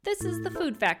This is the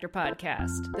Food Factor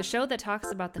Podcast, the show that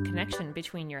talks about the connection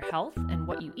between your health and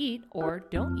what you eat or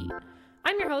don't eat.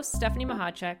 I'm your host, Stephanie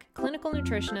Mahacek, clinical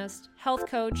nutritionist, health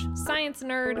coach, science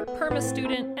nerd, perma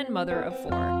student, and mother of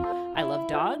 4. I love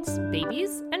dogs,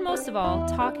 babies, and most of all,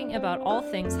 talking about all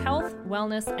things health,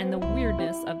 wellness, and the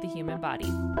weirdness of the human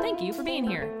body. Thank you for being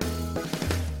here.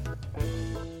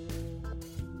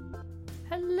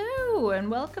 Hello, and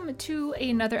welcome to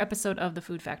another episode of the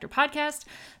Food Factor Podcast.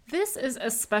 This is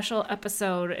a special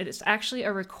episode. It is actually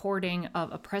a recording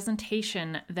of a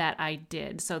presentation that I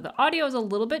did. So the audio is a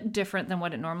little bit different than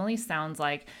what it normally sounds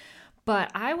like,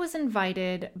 but I was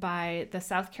invited by the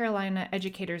South Carolina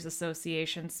Educators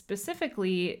Association,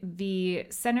 specifically the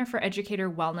Center for Educator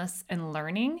Wellness and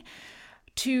Learning,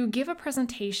 to give a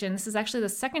presentation. This is actually the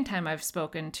second time I've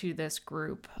spoken to this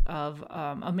group of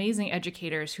amazing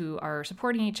educators who are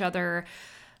supporting each other,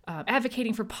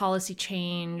 advocating for policy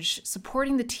change,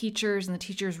 supporting the teachers and the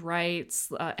teachers' rights,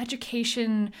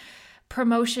 education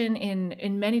promotion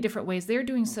in many different ways. They're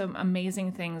doing some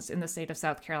amazing things in the state of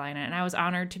South Carolina, and I was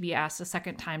honored to be asked a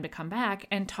second time to come back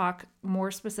and talk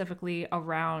more specifically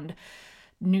around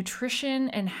nutrition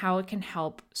and how it can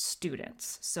help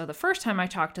students. So the first time I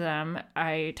talked to them,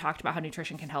 I talked about how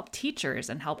nutrition can help teachers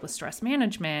and help with stress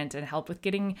management and help with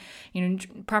getting,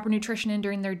 proper nutrition in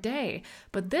during their day.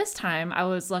 But this time I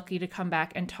was lucky to come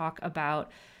back and talk about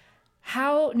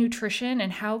how nutrition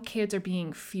and how kids are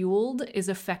being fueled is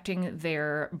affecting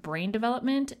their brain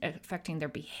development, affecting their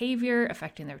behavior,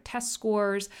 affecting their test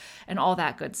scores, and all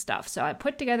that good stuff. So I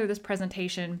put together this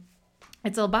presentation.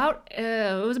 It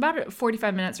was about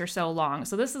 45 minutes or so long,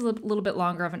 so this is a little bit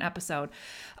longer of an episode.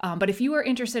 But if you are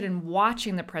interested in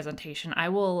watching the presentation, I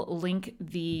will link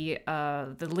the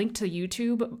link to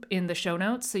YouTube in the show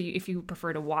notes. So if you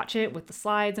prefer to watch it with the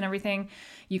slides and everything,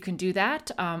 you can do that.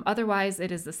 Otherwise,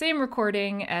 it is the same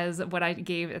recording as what I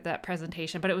gave at that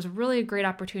presentation. But it was really a great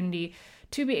opportunity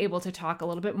to be able to talk a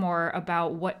little bit more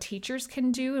about what teachers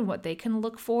can do and what they can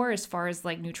look for as far as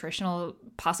like nutritional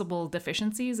possible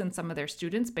deficiencies in some of their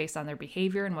students based on their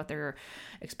behavior and what they're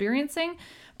experiencing.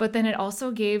 But then it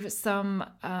also gave some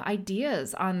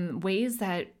ideas on ways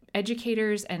that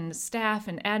educators and staff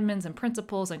and admins and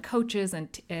principals and coaches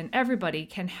and everybody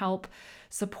can help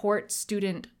support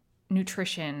student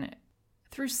nutrition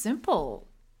through simple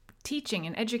teaching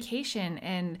and education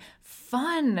and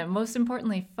fun, most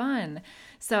importantly, fun.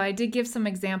 So I did give some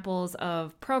examples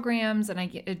of programs, and I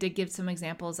did give some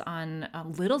examples on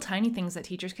little tiny things that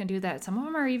teachers can do that some of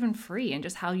them are even free, and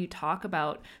just how you talk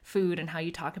about food and how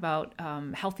you talk about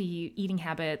healthy eating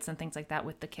habits and things like that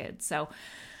with the kids. So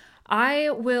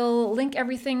I will link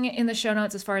everything in the show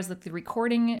notes as far as the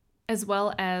recording, as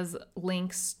well as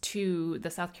links to the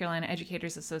South Carolina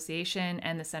Educators Association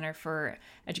and the Center for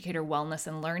Educator Wellness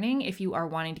and Learning. If you are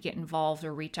wanting to get involved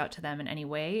or reach out to them in any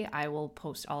way, I will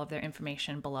post all of their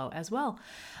information below as well.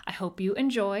 I hope you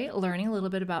enjoy learning a little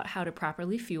bit about how to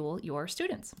properly fuel your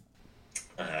students.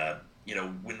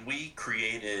 When we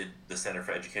created the Center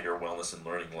for Educator Wellness and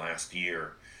Learning last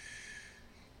year,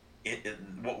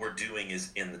 what we're doing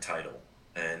is in the title.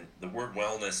 And the word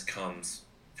wellness comes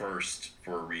first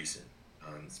for a reason.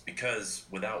 It's because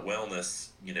without wellness,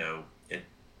 the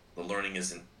learning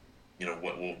isn't,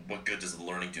 what good does the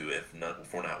learning do if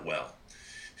we're not well?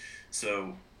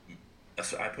 So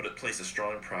I place a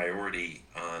strong priority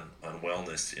on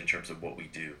wellness in terms of what we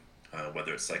do,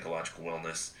 whether it's psychological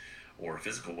wellness or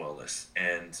physical wellness.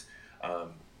 And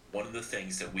one of the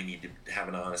things that we need to have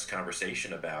an honest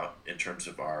conversation about in terms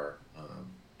of our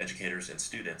educators and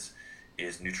students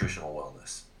is nutritional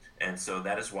wellness. And so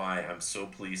that is why I'm so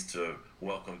pleased to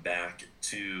welcome back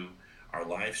to our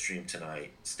live stream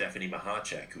tonight Stephanie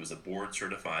Mahacek, who is a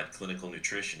board-certified clinical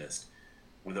nutritionist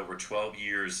with over 12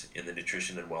 years in the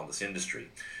nutrition and wellness industry.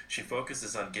 She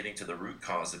focuses on getting to the root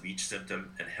cause of each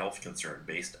symptom and health concern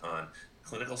based on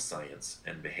clinical science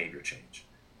and behavior change.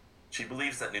 She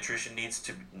believes that nutrition needs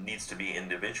to be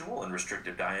individual, and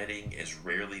restrictive dieting is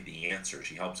rarely the answer.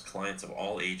 She helps clients of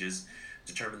all ages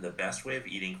determine the best way of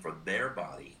eating for their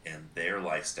body and their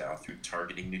lifestyle through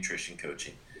targeting nutrition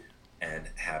coaching and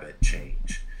habit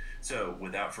change. So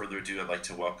without further ado, I'd like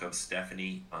to welcome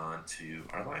Stephanie onto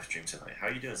our live stream tonight. How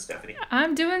are you doing, Stephanie?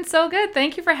 I'm doing so good.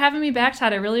 Thank you for having me back,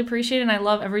 Todd. I really appreciate it, and I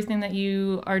love everything that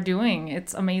you are doing.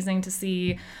 It's amazing to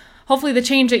see, hopefully, the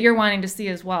change that you're wanting to see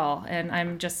as well, and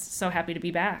I'm just so happy to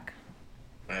be back.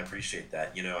 I appreciate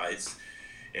that.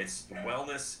 It's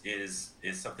wellness is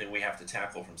something we have to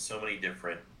tackle from so many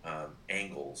different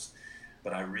angles,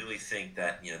 but I really think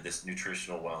that this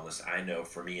nutritional wellness, I know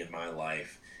for me in my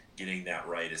life, getting that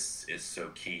right is so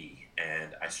key.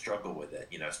 And I struggle with it.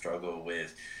 I struggle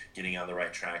with getting on the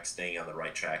right track, staying on the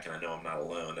right track. And I know I'm not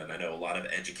alone. And I know a lot of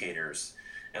educators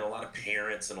and a lot of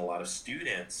parents and a lot of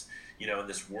students, in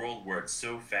this world where it's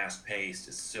so fast paced,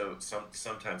 is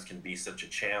sometimes can be such a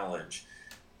challenge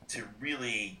to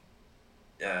really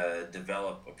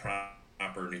develop a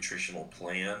proper nutritional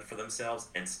plan for themselves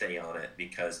and stay on it,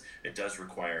 because it does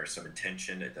require some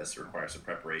intention, it does require some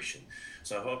preparation.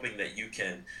 So I'm hoping that you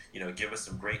can, give us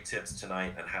some great tips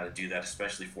tonight on how to do that,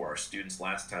 especially for our students.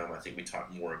 Last time I think we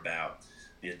talked more about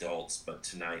the adults, but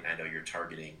tonight I know you're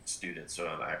targeting students, so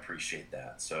I appreciate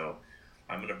that. So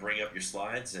I'm going to bring up your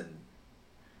slides and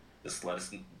just let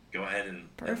us go ahead and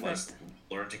let's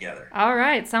learn together. All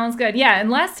right, sounds good. Yeah, and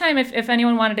last time, if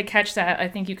anyone wanted to catch that, I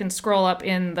think you can scroll up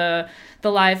in the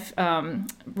live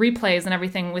replays and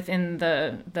everything within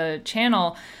the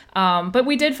channel. But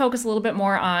we did focus a little bit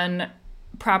more on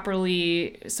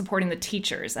properly supporting the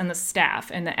teachers and the staff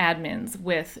and the admins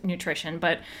with nutrition.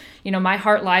 But, my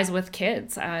heart lies with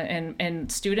kids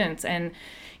and students. And,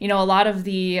 a lot of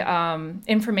the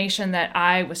information that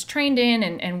I was trained in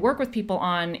and work with people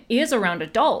on is around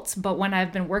adults. But when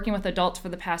I've been working with adults for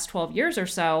the past 12 years or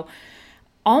so,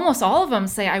 almost all of them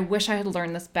say, I wish I had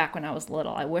learned this back when I was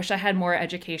little. I wish I had more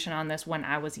education on this when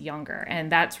I was younger.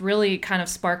 And that's really kind of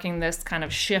sparking this kind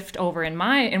of shift over in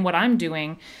what I'm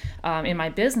doing in my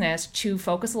business, to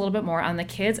focus a little bit more on the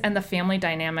kids and the family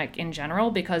dynamic in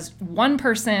general, because one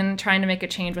person trying to make a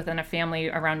change within a family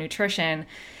around nutrition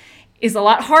is a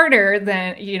lot harder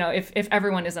than, if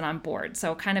everyone isn't on board.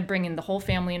 So kind of bringing the whole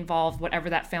family involved, whatever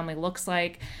that family looks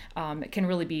like, it can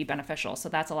really be beneficial. So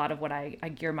that's a lot of what I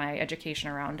gear my education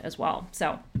around as well.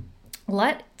 So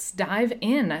let's dive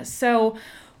in. So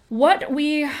what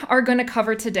we are going to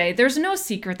cover today, there's no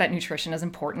secret that nutrition is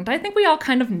important. I think we all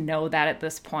kind of know that at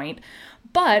this point.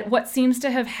 But what seems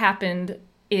to have happened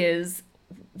is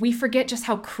we forget just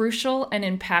how crucial and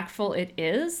impactful it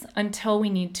is until we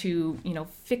need to,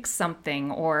 fix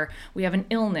something, or we have an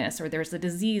illness, or there's a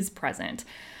disease present.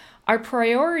 Our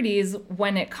priorities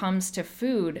when it comes to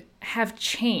food have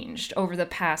changed over the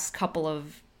past couple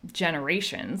of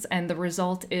generations, and the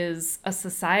result is a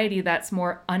society that's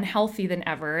more unhealthy than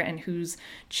ever, and whose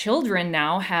children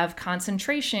now have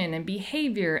concentration and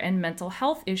behavior and mental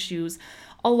health issues,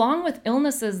 along with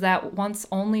illnesses that once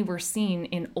only were seen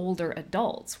in older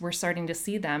adults. We're starting to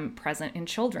see them present in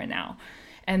children now.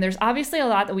 And there's obviously a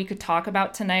lot that we could talk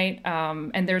about tonight,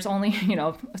 and there's only,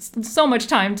 so much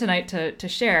time tonight to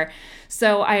share.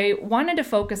 So I wanted to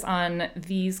focus on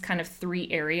these kind of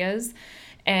three areas.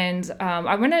 And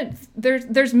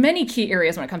there's many key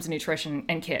areas when it comes to nutrition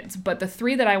and kids, but the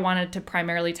three that I wanted to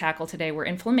primarily tackle today were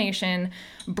inflammation,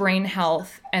 brain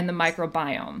health, and the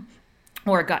microbiome,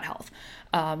 or gut health.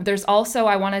 There's also,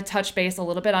 I want to touch base a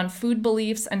little bit on food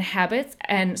beliefs and habits,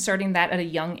 and starting that at a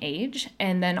young age,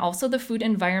 and then also the food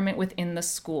environment within the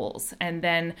schools. And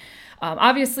then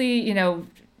obviously,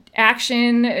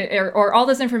 action or all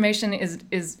this information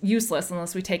is useless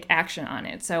unless we take action on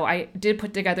it. So I did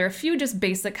put together a few just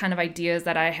basic kind of ideas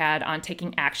that I had on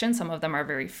taking action. Some of them are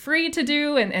very free to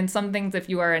do, and some things, if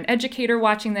you are an educator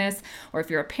watching this, or if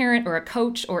you're a parent or a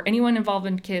coach or anyone involved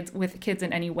with kids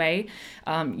in any way,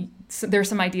 so there's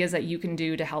some ideas that you can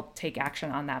do to help take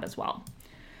action on that as well.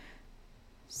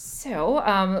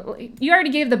 So you already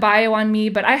gave the bio on me,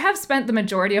 but I have spent the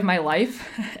majority of my life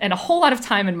and a whole lot of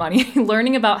time and money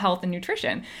learning about health and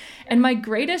nutrition. And my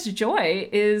greatest joy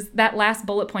is that last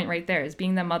bullet point right there, is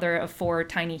being the mother of 4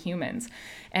 tiny humans.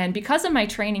 And because of my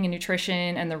training in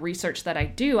nutrition and the research that I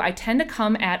do, I tend to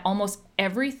come at almost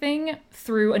everything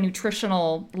through a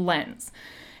nutritional lens.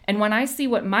 And when I see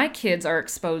what my kids are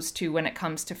exposed to when it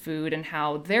comes to food, and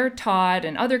how they're taught,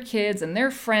 and other kids and their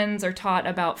friends are taught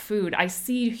about food, I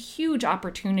see huge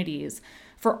opportunities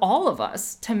for all of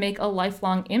us to make a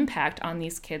lifelong impact on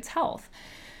these kids' health.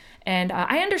 And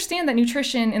I understand that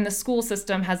nutrition in the school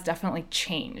system has definitely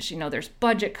changed. There's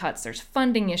budget cuts, there's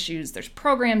funding issues, there's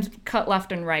programs cut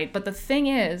left and right. But the thing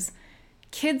is,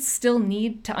 kids still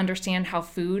need to understand how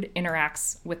food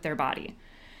interacts with their body.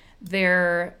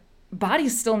 Their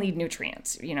bodies still need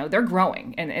nutrients. They're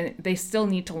growing, and they still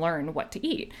need to learn what to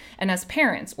eat. And as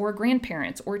parents or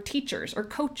grandparents or teachers or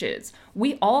coaches,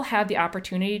 we all have the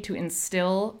opportunity to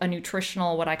instill a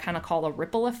nutritional, what I kind of call a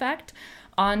ripple effect,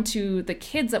 onto the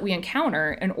kids that we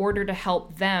encounter in order to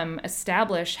help them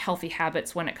establish healthy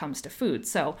habits when it comes to food.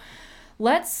 So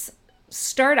let's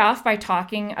start off by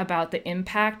talking about the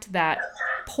impact that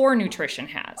poor nutrition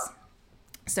has.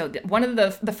 So one of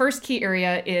the first key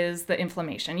area is the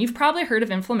inflammation. You've probably heard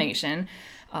of inflammation,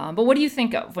 but what do you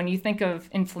think of when you think of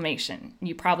inflammation?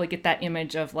 You probably get that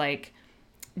image of like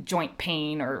joint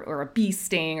pain or a bee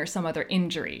sting or some other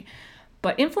injury.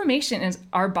 But inflammation is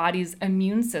our body's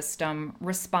immune system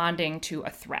responding to a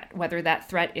threat, whether that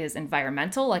threat is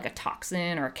environmental, like a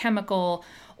toxin or a chemical,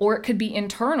 or it could be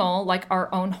internal, like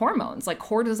our own hormones. Like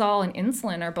cortisol and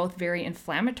insulin are both very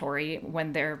inflammatory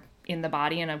when they're in the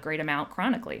body in a great amount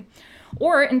chronically.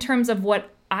 Or in terms of what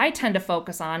I tend to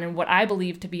focus on and what I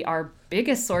believe to be our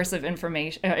biggest source of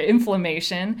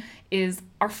inflammation is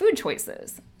our food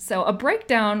choices. So a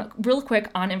breakdown real quick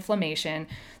on inflammation.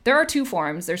 There are two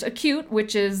forms. There's acute,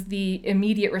 which is the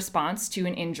immediate response to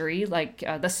an injury, like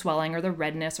the swelling or the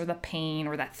redness or the pain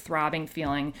or that throbbing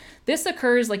feeling. This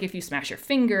occurs like if you smash your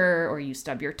finger or you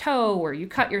stub your toe or you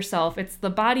cut yourself. It's the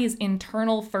body's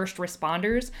internal first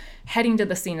responders heading to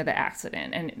the scene of the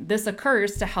accident. And this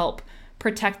occurs to help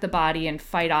protect the body and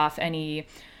fight off any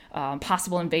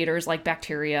possible invaders like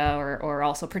bacteria or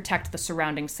also protect the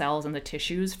surrounding cells and the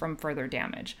tissues from further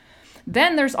damage.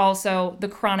 Then there's also the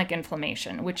chronic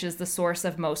inflammation, which is the source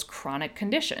of most chronic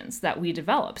conditions that we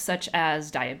develop, such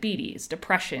as diabetes,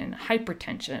 depression,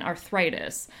 hypertension,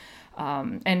 arthritis.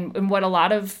 And what a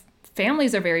lot of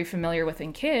families are very familiar with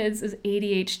in kids is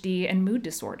ADHD and mood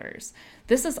disorders.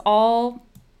 This is all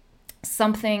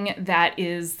something that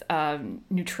is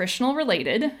nutritional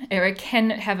related, or it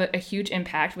can have a huge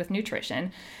impact with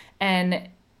nutrition. And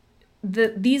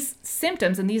these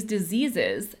symptoms and these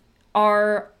diseases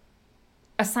are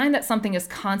a sign that something is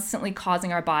constantly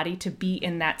causing our body to be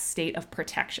in that state of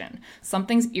protection.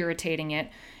 Something's irritating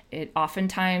it. It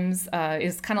oftentimes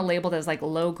is kind of labeled as like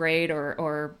low grade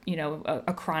or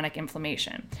a chronic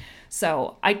inflammation.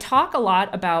 So I talk a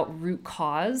lot about root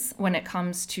cause when it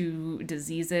comes to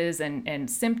diseases and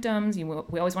symptoms. We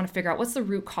always want to figure out what's the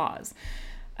root cause.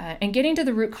 And getting to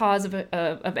the root cause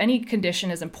of any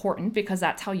condition is important because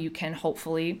that's how you can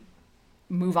hopefully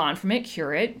move on from it,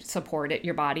 cure it, support it,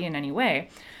 your body in any way.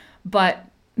 But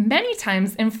many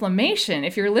times inflammation,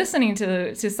 if you're listening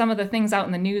to some of the things out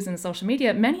in the news and social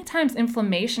media, many times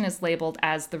inflammation is labeled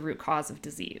as the root cause of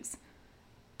disease.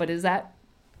 But is that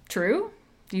true?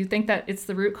 Do you think that it's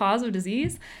the root cause of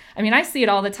disease? I mean, I see it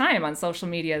all the time on social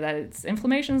media that it's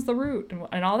inflammation's the root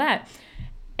and all that.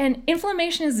 And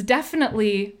inflammation is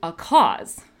definitely a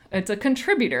cause. It's a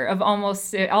contributor of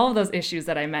almost all of those issues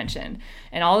that I mentioned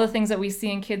and all the things that we see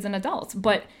in kids and adults.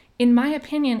 But in my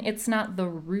opinion, it's not the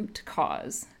root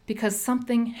cause because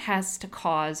something has to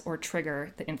cause or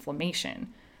trigger the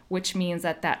inflammation, which means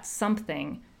that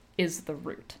something is the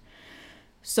root.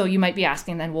 So you might be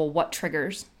asking then, well, what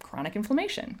triggers chronic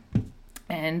inflammation?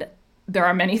 And there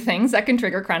are many things that can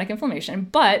trigger chronic inflammation.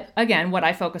 But again, what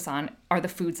I focus on are the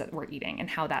foods that we're eating and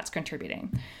how that's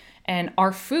contributing. And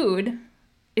our food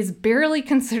is barely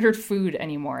considered food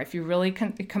anymore if you really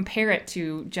compare it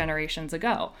to generations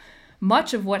ago.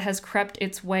 Much of what has crept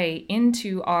its way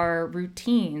into our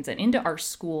routines and into our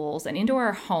schools and into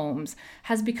our homes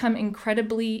has become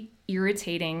incredibly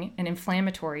irritating and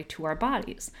inflammatory to our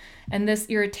bodies. And this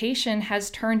irritation has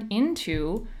turned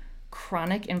into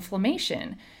chronic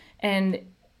inflammation. And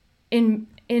in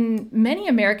many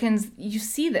Americans, you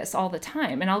see this all the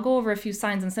time. And I'll go over a few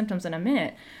signs and symptoms in a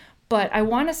minute. But I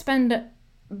want to spend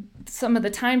some of the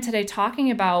time today talking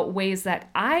about ways that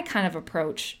I kind of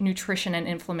approach nutrition and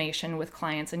inflammation with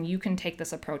clients, and you can take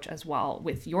this approach as well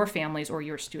with your families or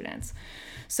your students.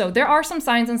 So there are some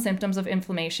signs and symptoms of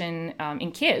inflammation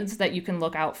in kids that you can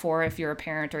look out for if you're a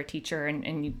parent or a teacher,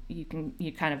 and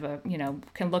you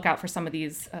can look out for some of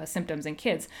these symptoms in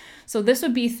kids. So this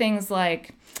would be things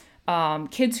like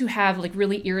kids who have like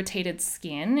really irritated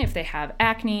skin, if they have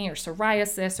acne or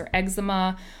psoriasis or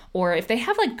eczema, or if they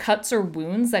have like cuts or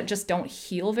wounds that just don't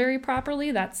heal very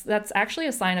properly, that's actually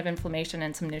a sign of inflammation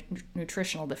and some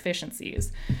nutritional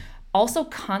deficiencies. Also,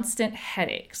 constant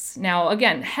headaches. Now,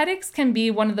 again, headaches can be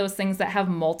one of those things that have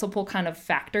multiple kind of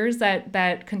factors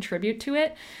that contribute to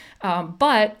it,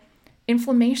 but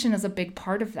inflammation is a big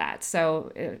part of that.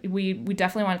 So we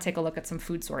definitely want to take a look at some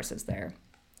food sources there.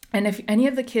 And if any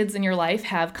of the kids in your life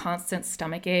have constant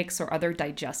stomach aches or other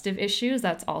digestive issues,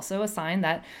 that's also a sign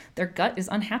that their gut is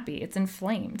unhappy, it's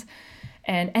inflamed.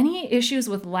 And any issues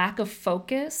with lack of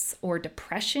focus or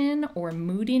depression or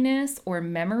moodiness or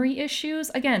memory issues,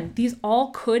 again, these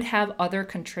all could have other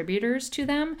contributors to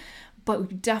them, but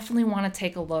we definitely want to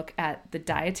take a look at the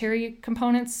dietary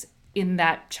components in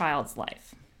that child's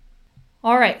life.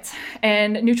 All right,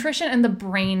 and nutrition and the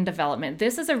brain development.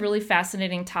 This is a really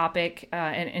fascinating topic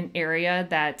and an area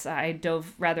that I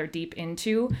dove rather deep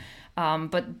into.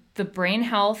 But the brain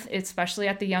health, especially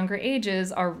at the younger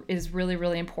ages, is really,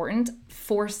 really important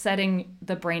for setting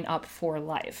the brain up for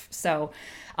life. So,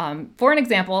 for an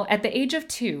example, at the age of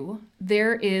 2,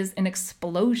 there is an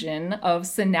explosion of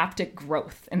synaptic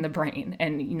growth in the brain.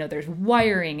 And, there's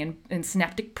wiring and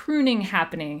synaptic pruning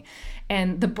happening.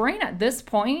 And the brain at this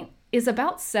point is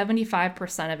about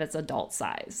 75% of its adult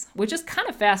size, which is kind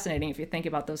of fascinating if you think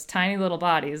about those tiny little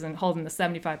bodies and holding the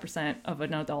 75% of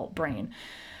an adult brain.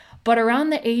 But around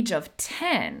the age of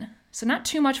 10, so not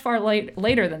too much far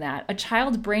later than that, a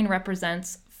child's brain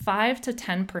represents 5 to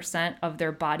 10% of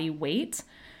their body weight,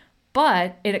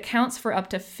 but it accounts for up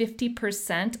to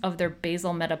 50% of their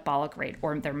basal metabolic rate,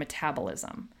 or their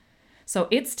metabolism. So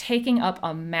it's taking up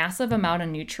a massive amount of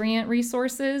nutrient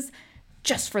resources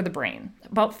just for the brain.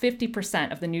 About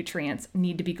 50% of the nutrients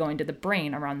need to be going to the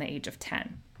brain around the age of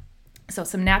 10. So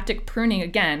synaptic pruning,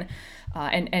 again,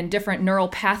 and different neural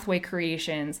pathway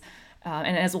creations.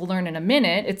 And as we'll learn in a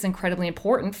minute, it's incredibly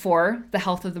important for the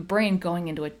health of the brain going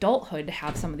into adulthood to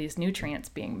have some of these nutrients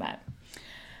being met.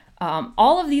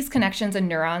 All of these connections and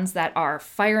neurons that are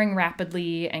firing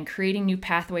rapidly and creating new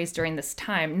pathways during this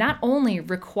time not only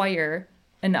require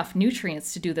enough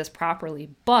nutrients to do this properly,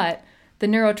 but the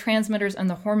neurotransmitters and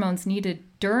the hormones needed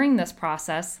during this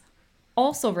process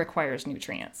also requires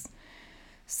nutrients.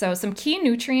 So some key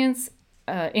nutrients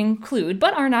include,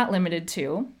 but are not limited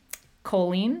to,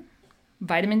 choline,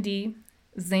 vitamin D,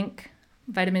 zinc,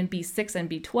 vitamin B6 and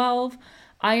B12,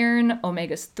 iron,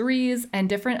 omega-3s, and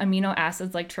different amino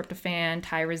acids like tryptophan,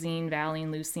 tyrosine,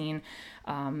 valine, leucine,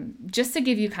 just to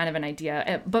give you kind of an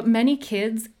idea. But many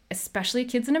kids, especially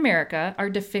kids in America, are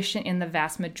deficient in the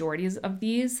vast majorities of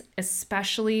these,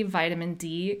 especially vitamin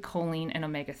D, choline, and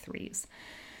omega-3s.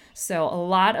 So a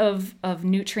lot of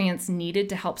nutrients needed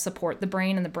to help support the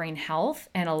brain and the brain health,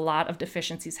 and a lot of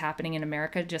deficiencies happening in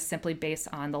America just simply based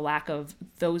on the lack of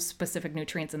those specific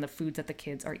nutrients in the foods that the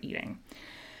kids are eating.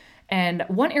 And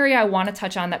one area I want to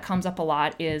touch on that comes up a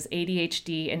lot is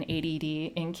ADHD and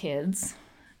ADD in kids.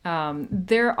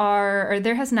 There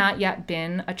has not yet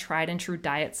been a tried and true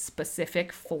diet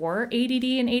specific for ADD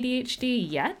and ADHD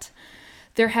yet.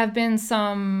 There have been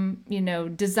some,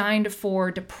 designed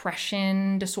for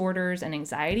depression disorders and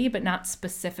anxiety, but not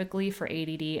specifically for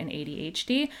ADD and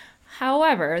ADHD.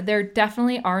 However, there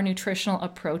definitely are nutritional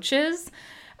approaches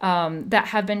that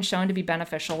have been shown to be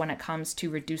beneficial when it comes to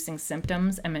reducing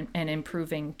symptoms and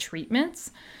improving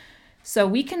treatments. So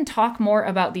we can talk more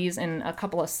about these in a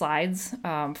couple of slides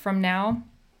from now.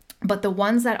 But the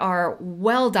ones that are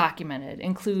well documented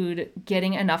include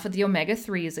getting enough of the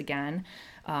omega-3s again,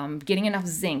 getting enough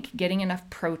zinc, getting enough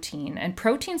protein. And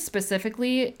protein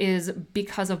specifically is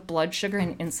because of blood sugar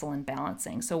and insulin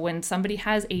balancing. So when somebody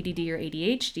has ADD or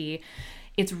ADHD,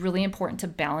 it's really important to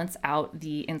balance out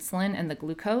the insulin and the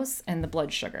glucose and the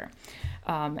blood sugar.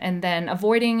 And then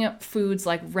avoiding foods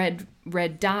like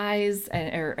red dyes,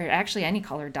 or actually any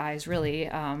color dyes really,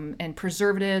 and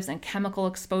preservatives and chemical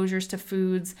exposures to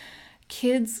foods.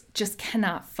 Kids just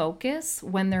cannot focus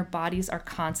when their bodies are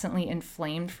constantly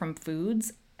inflamed from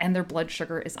foods and their blood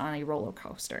sugar is on a roller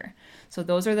coaster. So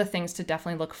those are the things to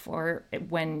definitely look for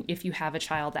if you have a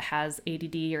child that has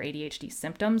ADD or ADHD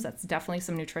symptoms. That's definitely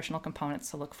some nutritional components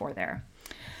to look for there.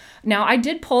 Now, I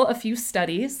did pull a few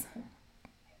studies.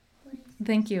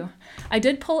 Thank you. I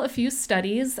did pull a few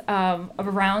studies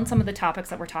around some of the topics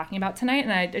that we're talking about tonight,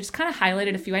 and I just kind of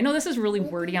highlighted a few. I know this is really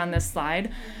wordy on this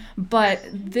slide, but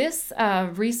this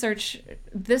research,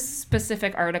 this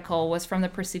specific article was from the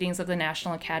Proceedings of the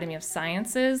National Academy of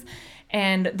Sciences.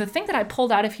 And the thing that I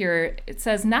pulled out of here, it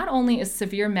says not only is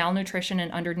severe malnutrition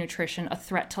and undernutrition a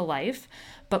threat to life,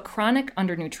 but chronic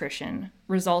undernutrition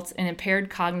results in impaired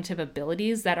cognitive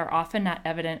abilities that are often not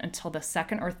evident until the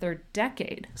second or third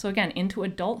decade. So again, into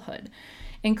adulthood,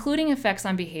 including effects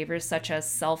on behaviors such as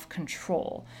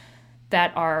self-control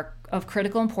that are of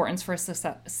critical importance for a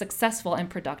successful and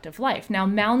productive life. Now,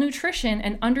 malnutrition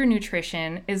and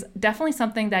undernutrition is definitely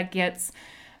something that gets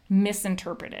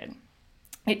misinterpreted.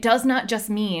 It does not just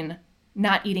mean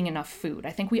not eating enough food. I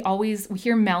think we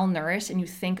hear malnourished and you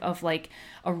think of like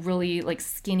a really like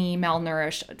skinny,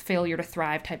 malnourished, failure to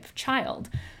thrive type of child.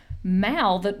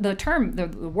 Mal,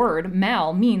 the word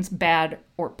mal means bad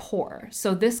or poor.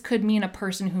 So this could mean a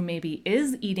person who maybe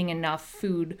is eating enough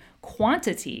food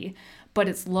quantity, but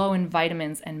it's low in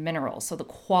vitamins and minerals. So the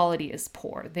quality is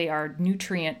poor. They are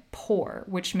nutrient poor,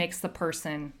 which makes the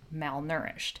person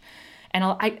malnourished. And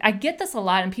I get this a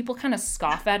lot, and people kind of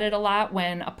scoff at it a lot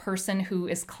when a person who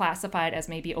is classified as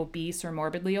maybe obese or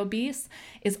morbidly obese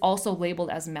is also labeled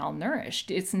as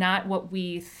malnourished. It's not what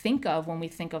we think of when we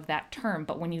think of that term,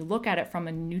 but when you look at it from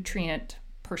a nutrient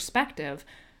perspective,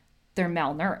 they're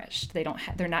malnourished.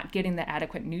 They're not getting the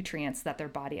adequate nutrients that their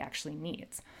body actually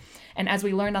needs. And as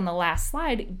we learned on the last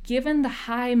slide, given the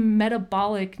high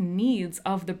metabolic needs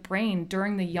of the brain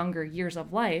during the younger years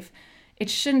of life, it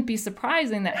shouldn't be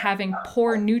surprising that having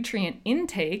poor nutrient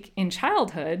intake in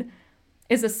childhood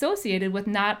is associated with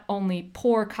not only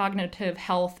poor cognitive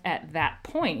health at that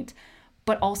point,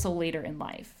 but also later in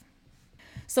life.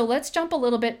 So let's jump a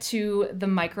little bit to the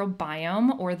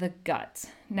microbiome or the gut.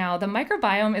 Now, the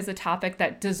microbiome is a topic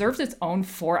that deserves its own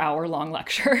 4-hour-long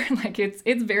lecture. Like it's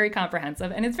very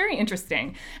comprehensive and it's very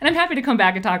interesting. And I'm happy to come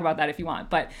back and talk about that if you want.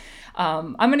 But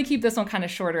I'm going to keep this one kind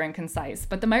of shorter and concise.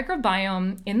 But the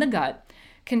microbiome in the gut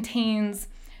contains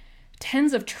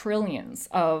tens of trillions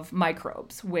of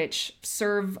microbes, which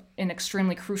serve an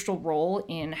extremely crucial role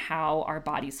in how our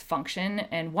bodies function.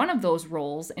 And one of those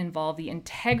roles involve the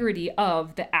integrity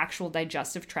of the actual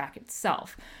digestive tract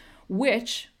itself,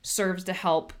 which serves to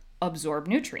help absorb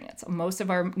nutrients. Most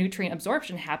of our nutrient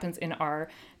absorption happens in our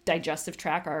digestive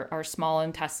tract, our small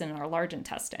intestine and our large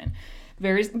intestine.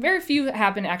 Very few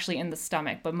happen actually in the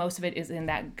stomach, but most of it is in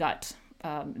that gut,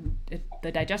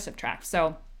 the digestive tract.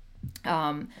 So,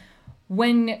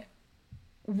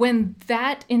 when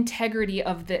that integrity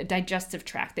of the digestive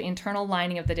tract, the internal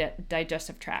lining of the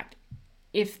digestive tract,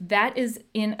 if that is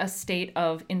in a state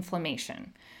of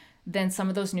inflammation, then some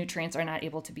of those nutrients are not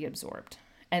able to be absorbed.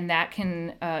 And that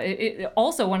can,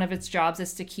 also one of its jobs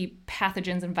is to keep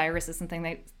pathogens and viruses and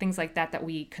things like that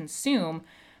we consume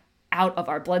out of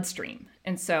our bloodstream.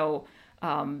 And so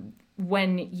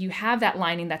when you have that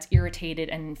lining that's irritated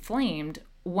and inflamed,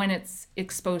 when it's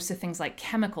exposed to things like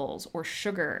chemicals or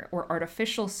sugar or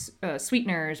artificial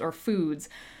sweeteners or foods,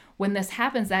 when this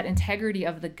happens, that integrity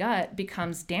of the gut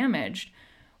becomes damaged,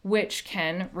 which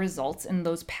can result in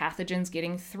those pathogens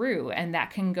getting through. And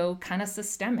that can go kind of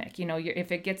systemic.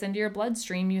 If it gets into your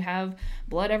bloodstream, you have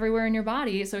blood everywhere in your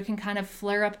body. So it can kind of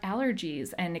flare up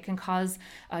allergies and it can cause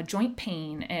joint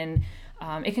pain and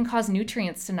it can cause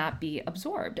nutrients to not be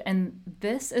absorbed. And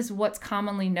this is what's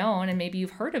commonly known, and maybe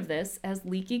you've heard of this, as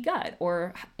leaky gut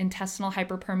or intestinal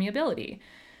hyperpermeability.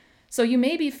 So you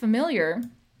may be familiar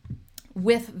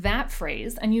with that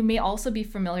phrase, and you may also be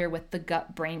familiar with the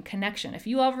gut-brain connection. If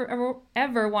you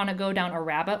ever want to go down a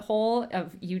rabbit hole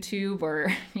of YouTube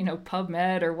or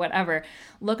PubMed or whatever,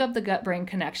 look up the gut-brain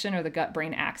connection or the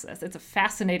gut-brain axis. It's a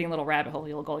fascinating little rabbit hole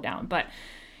you'll go down. But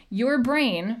your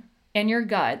brain and your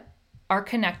gut are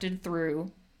connected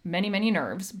through many, many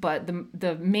nerves, but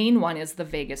the main one is the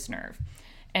vagus nerve.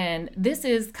 And this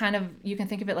is kind of, you can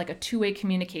think of it like a two-way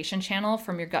communication channel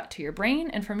from your gut to your brain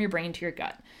and from your brain to your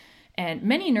gut. And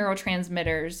many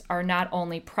neurotransmitters are not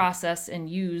only processed and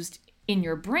used in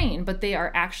your brain, but they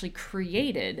are actually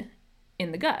created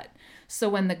in the gut. So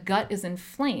when the gut is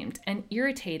inflamed and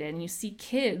irritated, and you see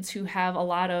kids who have a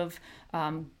lot of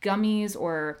gummies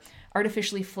or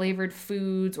artificially flavored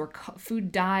foods or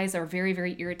food dyes are very,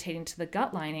 very irritating to the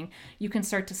gut lining, you can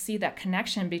start to see that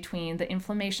connection between the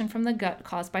inflammation from the gut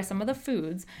caused by some of the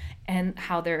foods and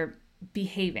how they're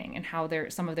behaving and how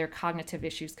some of their cognitive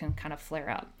issues can kind of flare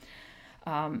up.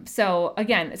 So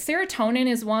again, serotonin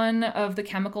is one of the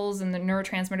chemicals and the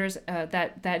neurotransmitters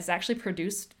that is actually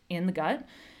produced in the gut.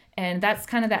 And that's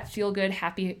kind of that feel-good,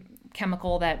 happy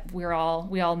chemical that we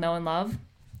all know and love.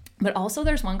 But also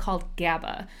there's one called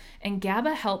GABA. And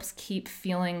GABA helps keep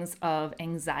feelings of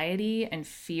anxiety and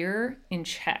fear in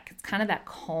check. It's kind of that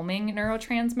calming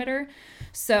neurotransmitter.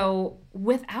 So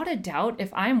without a doubt,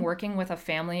 if I'm working with a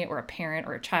family or a parent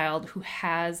or a child who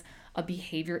has a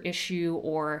behavior issue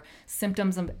or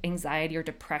symptoms of anxiety or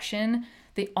depression,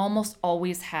 they almost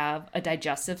always have a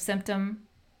digestive symptom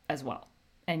as well.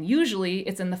 And usually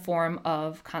it's in the form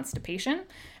of constipation,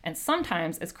 and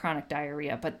sometimes it's chronic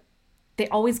diarrhea, but they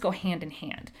always go hand in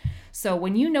hand. So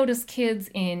when you notice kids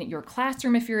in your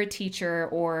classroom, if you're a teacher,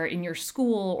 or in your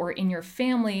school or in your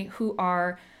family who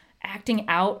are acting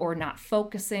out or not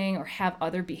focusing or have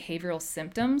other behavioral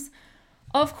symptoms,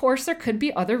 of course, there could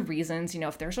be other reasons,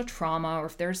 if there's a trauma or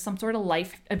if there's some sort of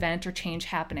life event or change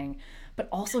happening, but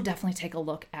also definitely take a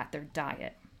look at their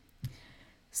diet.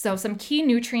 So some key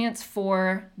nutrients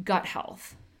for gut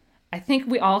health. I think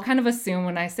we all kind of assume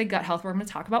when I say gut health, we're going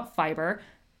to talk about fiber.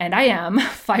 And I am.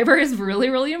 Fiber is really,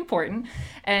 really important.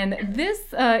 And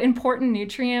this important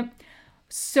nutrient,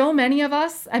 so many of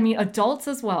us, adults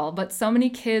as well, but so many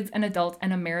kids and adults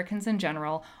and Americans in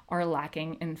general are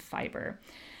lacking in fiber.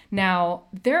 Now,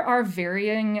 there are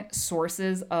varying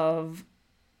sources of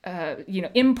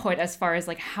input as far as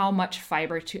like how much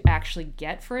fiber to actually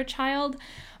get for a child.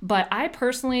 But I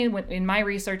personally, in my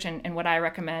research and what I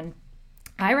recommend,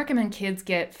 I recommend kids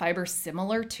get fiber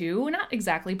similar to, not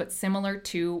exactly, but similar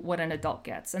to what an adult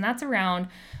gets. And that's around,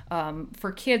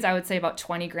 for kids, I would say about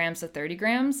 20 grams to 30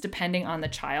 grams, depending on the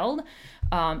child.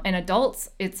 And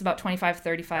adults, it's about 25,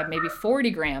 35, maybe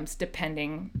 40 grams,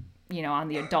 depending on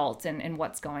the adult and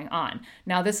what's going on.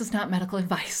 Now, this is not medical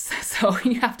advice, so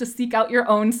you have to seek out your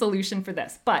own solution for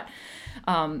this. But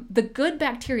the good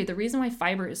bacteria, the reason why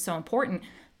fiber is so important,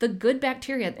 the good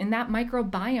bacteria in that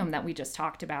microbiome that we just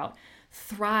talked about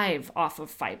thrive off of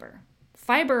fiber.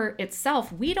 Fiber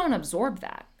itself, we don't absorb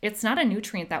that. It's not a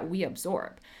nutrient that we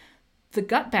absorb. The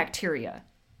gut bacteria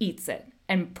eats it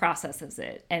and processes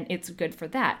it, and it's good for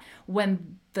that.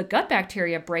 When the gut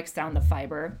bacteria breaks down the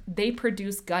fiber, they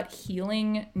produce gut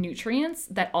healing nutrients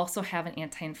that also have an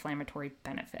anti-inflammatory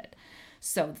benefit.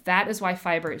 So that is why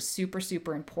fiber is super,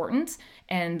 super important.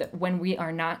 And when we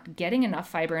are not getting enough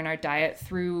fiber in our diet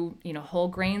through, whole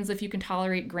grains, if you can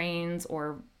tolerate grains,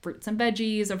 or fruits and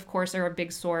veggies, of course, are a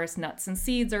big source. Nuts and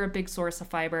seeds are a big source of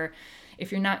fiber.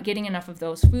 If you're not getting enough of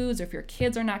those foods, or if your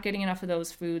kids are not getting enough of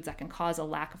those foods, that can cause a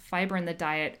lack of fiber in the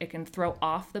diet. It can throw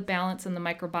off the balance in the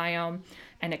microbiome,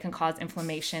 and it can cause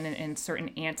inflammation and certain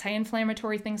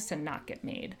anti-inflammatory things to not get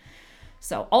made.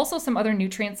 So also some other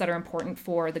nutrients that are important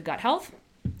for the gut health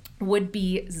would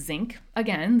be zinc.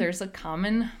 Again, there's a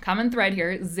common thread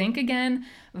here. Zinc again,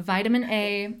 vitamin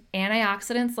A,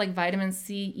 antioxidants like vitamin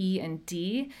C, E, and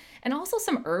D, and also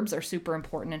some herbs are super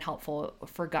important and helpful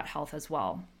for gut health as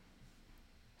well.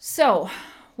 So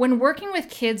when working with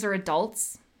kids or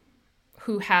adults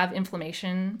who have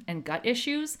inflammation and gut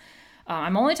issues,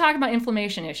 I'm only talking about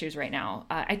inflammation issues right now.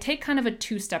 I take kind of a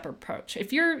two-step approach.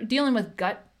 If you're dealing with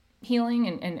gut healing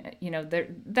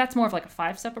and that's more of like a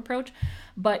 5-step approach,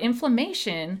 but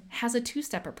inflammation has a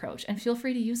 2-step approach, and feel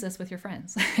free to use this with your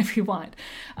friends if you want.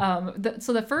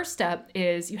 So the first step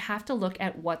is you have to look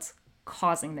at what's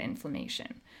causing the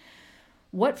inflammation.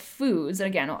 What foods, and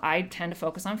again, I tend to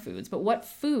focus on foods, but what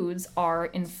foods are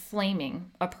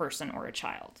inflaming a person or a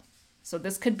child? So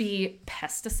this could be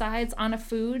pesticides on a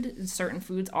food. Certain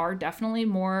foods are definitely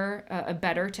more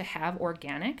better to have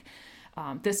organic.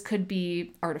 This could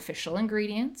be artificial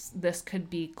ingredients. This could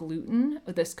be gluten.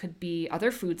 This could be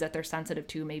other foods that they're sensitive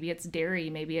to. Maybe it's dairy,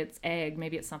 maybe it's egg,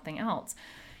 maybe it's something else.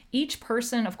 Each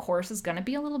person, of course, is going to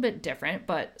be a little bit different,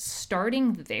 but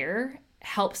starting there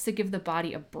helps to give the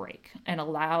body a break and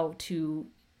allow to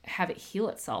have it heal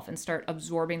itself and start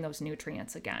absorbing those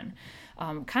nutrients again.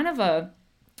 Kind of a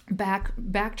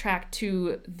backtrack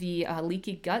to the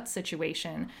leaky gut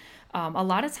situation. A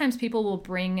lot of times people will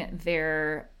bring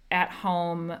their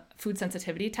at-home food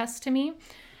sensitivity tests to me,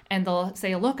 and they'll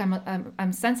say, look,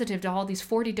 I'm sensitive to all these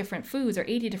 40 different foods or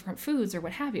 80 different foods or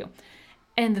what have you.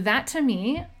 And that, to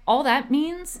me, all that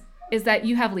means is that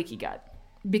you have leaky gut,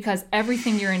 because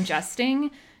everything you're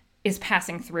ingesting is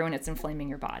passing through and it's inflaming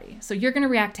your body. So you're going to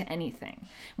react to anything.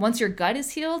 Once your gut is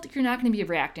healed, you're not going to be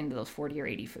reacting to those 40 or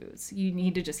 80 foods. You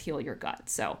need to just heal your gut.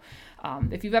 So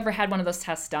if you've ever had one of those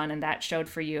tests done and that showed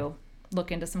for you,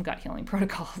 look into some gut healing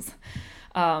protocols.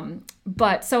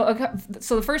 But so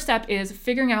the first step is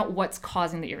figuring out what's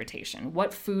causing the irritation.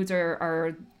 What foods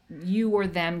are you or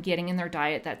them getting in their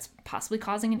diet that's possibly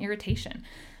causing an irritation?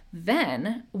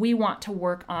 Then we want to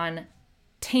work on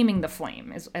taming the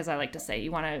flame, as I like to say.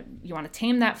 You want to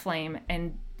tame that flame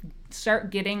and start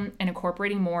getting and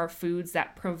incorporating more foods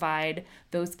that provide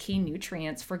those key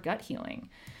nutrients for gut healing.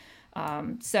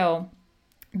 So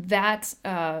that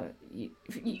a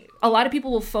lot of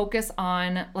people will focus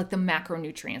on like the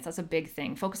macronutrients. That's a big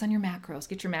thing. Focus on your macros.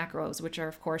 Get your macros, which are,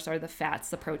 of course, are the fats,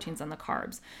 the proteins, and the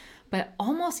carbs. But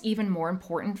almost even more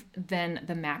important than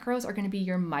the macros are going to be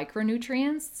your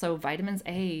micronutrients. So vitamins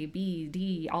A, B,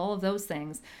 D, all of those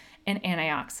things, and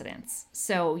antioxidants.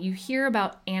 So you hear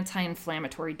about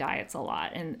anti-inflammatory diets a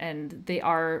lot, and they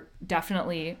are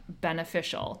definitely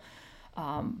beneficial.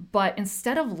 But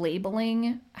instead of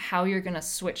labeling how you're going to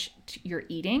switch your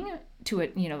eating to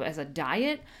it, as a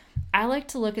diet, I like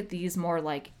to look at these more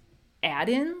like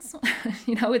add-ins.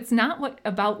 It's not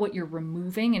about what you're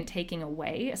removing and taking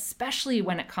away, especially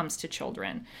when it comes to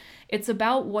children. It's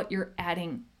about what you're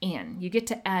adding in. You get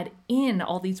to add in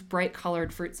all these bright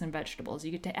colored fruits and vegetables.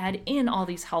 You get to add in all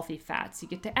these healthy fats. You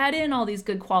get to add in all these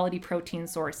good quality protein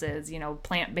sources,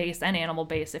 plant-based and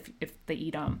animal-based if they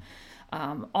eat them.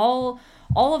 All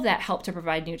of that help to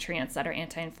provide nutrients that are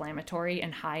anti-inflammatory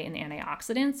and high in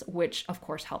antioxidants, which of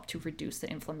course help to reduce the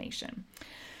inflammation.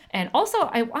 And also,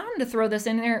 I wanted to throw this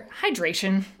in there,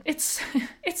 hydration. It's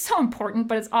so important,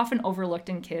 but it's often overlooked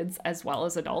in kids as well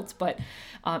as adults. But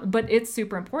it's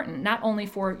super important, not only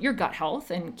for your gut health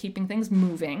and keeping things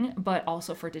moving, but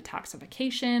also for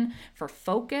detoxification, for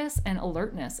focus and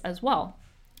alertness as well.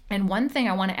 And one thing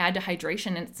I want to add to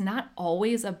hydration, and it's not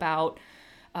always about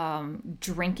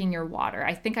drinking your water.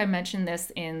 I think I mentioned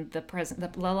this in the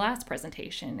last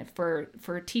presentation.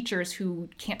 For teachers who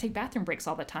can't take bathroom breaks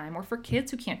all the time, or for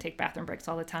kids who can't take bathroom breaks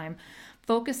all the time,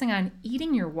 focusing on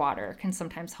eating your water can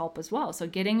sometimes help as well. So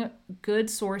getting good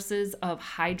sources of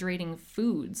hydrating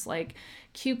foods like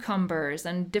cucumbers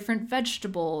and different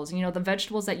vegetables, the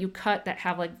vegetables that you cut that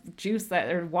have like juice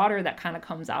that or water that kind of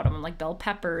comes out of them, like bell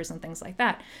peppers and things like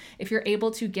that. If you're able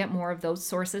to get more of those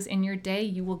sources in your day,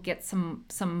 you will get some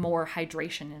more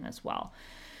hydration in as well.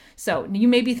 So you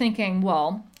may be thinking,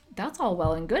 well, that's all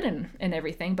well and good and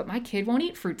everything, but my kid won't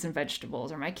eat fruits and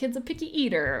vegetables, or my kid's a picky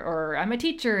eater, or I'm a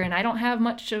teacher and I don't have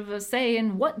much of a say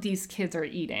in what these kids are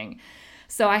eating.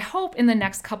 So I hope in the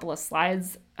next couple of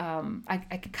slides,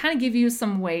 I can kind of give you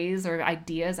some ways or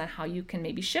ideas on how you can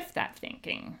maybe shift that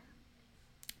thinking.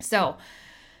 So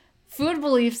food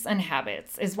beliefs and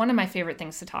habits is one of my favorite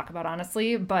things to talk about,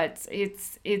 honestly, but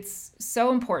it's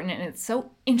so important and it's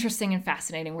so interesting and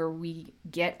fascinating where we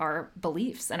get our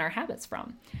beliefs and our habits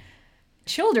from.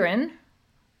 Children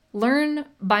learn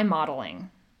by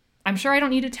modeling. I'm sure I don't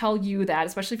need to tell you that,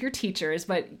 especially if you're teachers,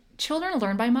 but children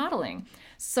learn by modeling.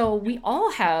 So we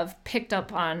all have picked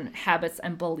up on habits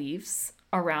and beliefs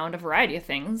around a variety of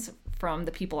things from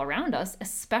the people around us,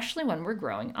 especially when we're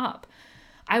growing up.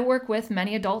 I work with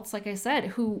many adults, like I said,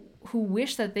 who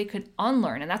wish that they could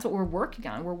unlearn, and that's what we're working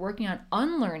on. We're working on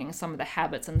unlearning some of the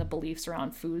habits and the beliefs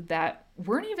around food that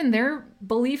weren't even their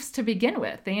beliefs to begin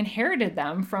with. They inherited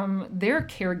them from their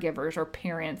caregivers or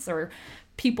parents or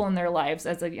people in their lives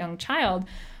as a young child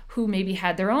who maybe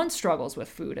had their own struggles with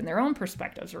food and their own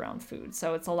perspectives around food.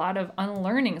 So it's a lot of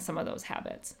unlearning some of those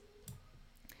habits.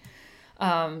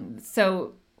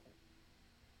 So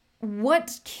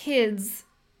what kids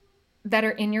that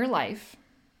are in your life,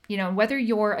 whether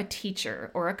you're a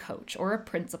teacher or a coach or a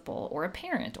principal or a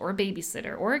parent or a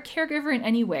babysitter or a caregiver in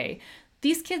any way,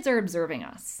 these kids are observing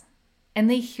us and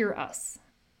they hear us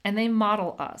and they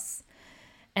model us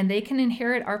and they can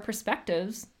inherit our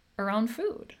perspectives around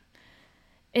food.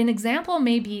 An example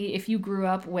may be if you grew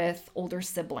up with older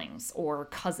siblings or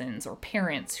cousins or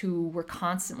parents who were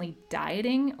constantly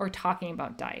dieting or talking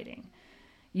about dieting.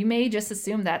 You may just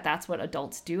assume that that's what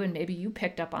adults do, and maybe you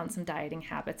picked up on some dieting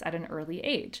habits at an early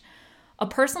age. A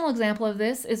personal example of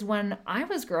this is when I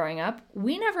was growing up,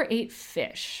 we never ate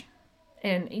fish.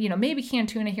 And, maybe canned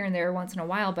tuna here and there once in a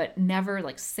while, but never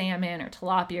like salmon or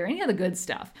tilapia or any of the good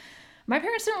stuff. My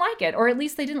parents didn't like it, or at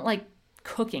least they didn't like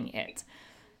cooking it.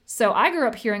 So I grew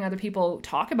up hearing other people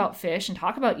talk about fish and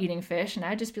talk about eating fish, and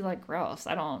I'd just be like, gross,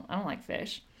 I don't like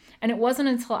fish. And it wasn't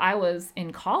until I was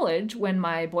in college when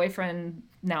my boyfriend,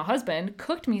 now husband,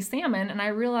 cooked me salmon, and I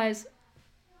realized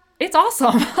it's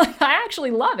awesome. I actually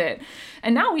love it.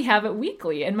 And now we have it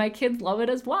weekly, and my kids love it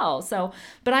as well.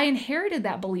 But I inherited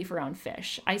that belief around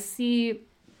fish. I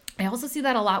also see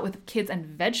that a lot with kids and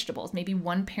vegetables. Maybe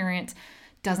one parent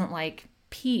doesn't like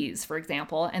peas, for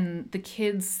example, and the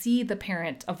kids see the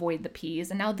parent avoid the peas,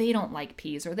 and now they don't like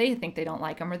peas, or they think they don't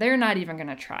like them, or they're not even going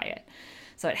to try it.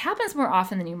 So it happens more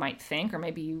often than you might think, or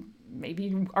maybe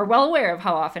you are well aware of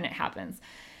how often it happens.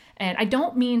 And I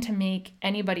don't mean to make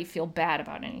anybody feel bad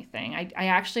about anything. I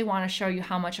actually want to show you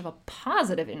how much of a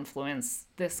positive influence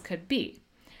this could be,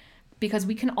 because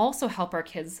we can also help our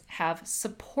kids have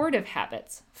supportive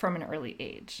habits from an early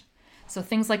age. So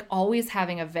things like always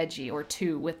having a veggie or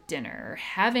two with dinner, or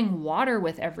having water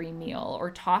with every meal,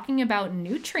 or talking about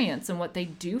nutrients and what they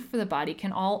do for the body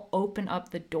can all open up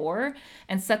the door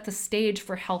and set the stage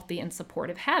for healthy and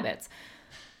supportive habits.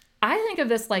 I think of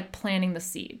this like planting the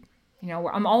seed.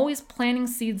 Where I'm always planting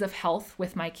seeds of health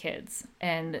with my kids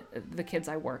and the kids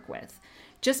I work with.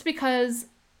 Just because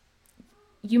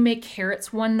you make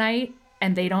carrots one night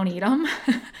and they don't eat them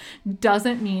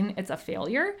doesn't mean it's a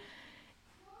failure.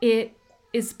 It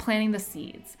is planting the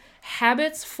seeds.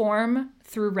 Habits form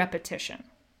through repetition.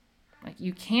 Like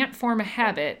you can't form a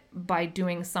habit by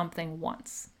doing something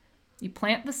once. You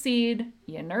plant the seed,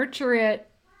 you nurture it,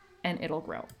 and it'll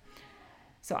grow.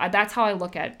 So that's how I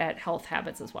look at health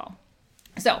habits as well.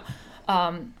 So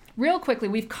real quickly,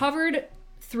 we've covered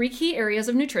 3 key areas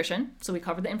of nutrition. So we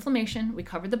covered the inflammation, we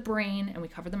covered the brain, and we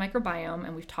covered the microbiome,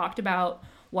 and we've talked about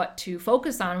what to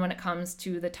focus on when it comes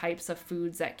to the types of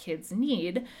foods that kids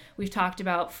need. We've talked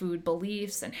about food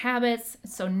beliefs and habits.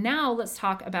 So now let's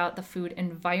talk about the food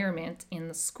environment in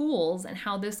the schools and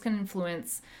how this can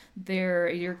influence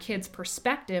your kids'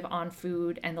 perspective on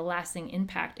food and the lasting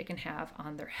impact it can have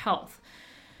on their health.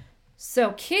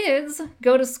 So kids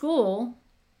go to school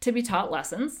to be taught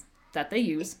lessons that they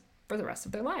use for the rest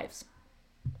of their lives.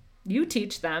 You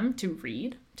teach them to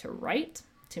read, to write,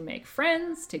 to make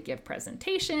friends, to give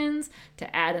presentations,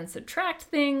 to add and subtract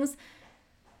things.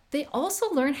 They also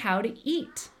learn how to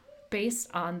eat based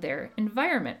on their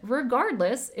environment,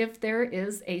 regardless if there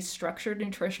is a structured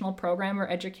nutritional program or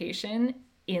education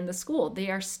in the school. They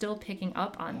are still picking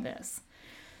up on this.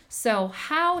 So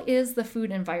how is the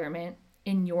food environment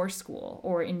in your school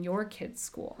or in your kids'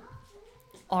 school?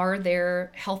 Are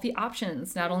there healthy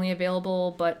options not only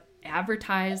available, but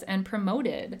advertised and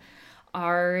promoted?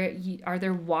 Are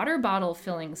there water bottle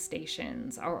filling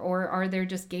stations, or are there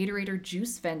just Gatorade or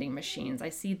juice vending machines? I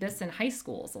see this in high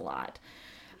schools a lot.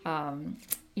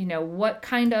 What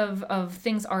kind of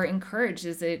things are encouraged?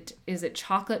 Is it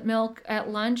chocolate milk at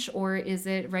lunch, or is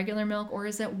it regular milk, or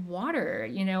is it water?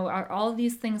 All of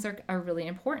these things are really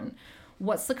important.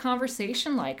 What's the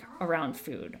conversation like around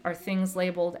food? Are things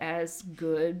labeled as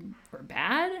good or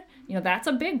bad? That's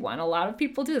a big one. A lot of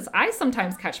people do this. I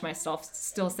sometimes catch myself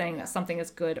still saying that something is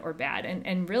good or bad.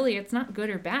 And really, it's not good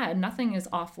or bad. Nothing is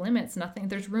off limits.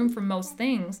 There's room for most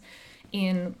things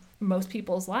in most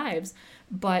people's lives.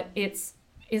 But is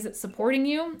it supporting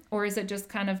you, or is it just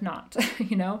kind of not?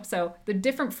 So the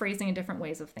different phrasing and different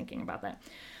ways of thinking about that.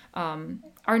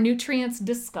 Are nutrients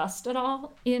discussed at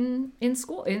all in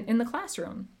school, in the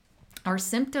classroom? Are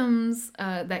symptoms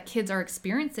that kids are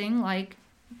experiencing, like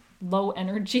low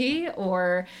energy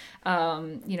or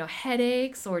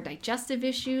headaches or digestive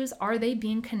issues, are they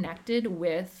being connected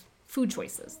with food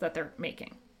choices that they're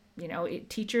making?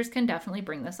 Teachers can definitely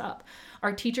bring this up.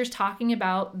 Are teachers talking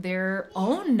about their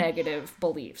own negative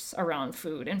beliefs around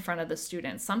food in front of the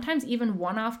students? Sometimes even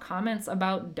one-off comments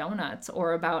about donuts,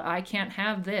 or about I can't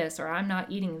have this, or I'm not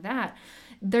eating that.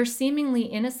 They're seemingly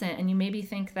innocent, and you maybe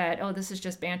think that, oh, this is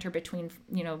just banter between,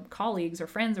 colleagues or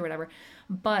friends or whatever,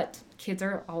 but kids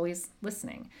are always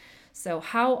listening. So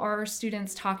how are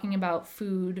students talking about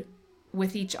food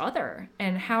with each other,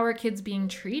 and how are kids being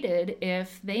treated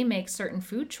if they make certain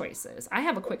food choices? I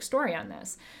have a quick story on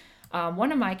this.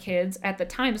 One of my kids at the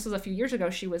time, this was a few years ago,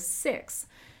 she was 6,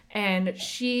 and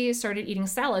she started eating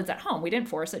salads at home. We didn't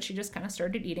force it. She just kind of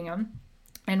started eating them.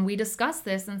 And we discussed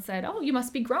this and said, oh, you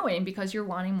must be growing because you're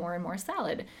wanting more and more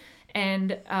salad.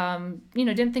 And,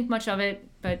 didn't think much of it,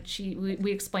 but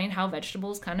we explained how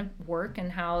vegetables kind of work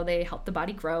and how they help the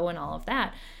body grow and all of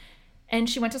that. And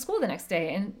she went to school the next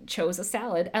day and chose a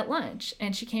salad at lunch.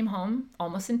 And she came home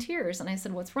almost in tears. And I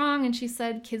said, what's wrong? And she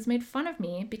said, kids made fun of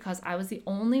me because I was the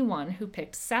only one who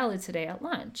picked salad today at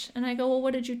lunch. And I go, well,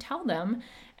 what did you tell them?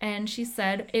 And she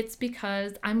said, it's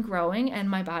because I'm growing and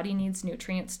my body needs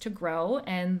nutrients to grow,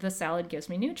 and the salad gives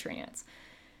me nutrients.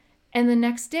 And the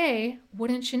next day,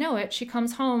 wouldn't you know it, she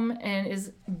comes home and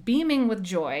is beaming with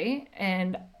joy.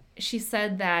 And she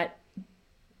said that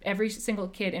every single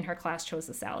kid in her class chose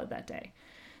the salad that day.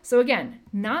 So again,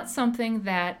 not something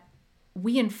that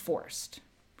we enforced,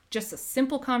 just a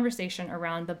simple conversation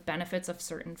around the benefits of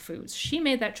certain foods. She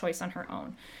made that choice on her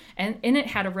own, and it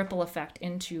had a ripple effect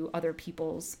into other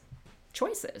people's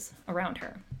choices around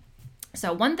her.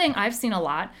 So one thing I've seen a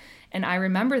lot, and I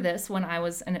remember this when I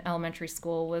was in elementary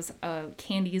school, was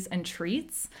candies and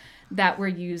treats that were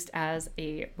used as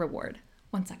a reward.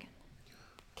 One second.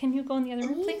 Can you go in the other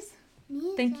room, please?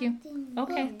 Thank you.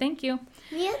 Okay, thank you.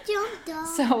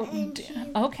 So,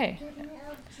 okay.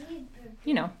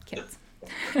 Kids.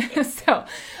 So,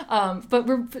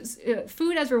 but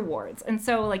food as rewards. And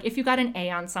so, like, if you got an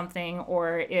A on something,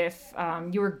 or if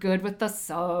you were good with the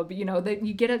sub, that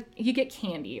you get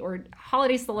candy, or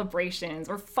holiday celebrations,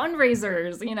 or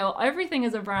fundraisers. Everything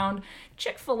is around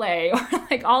Chick-fil-A, or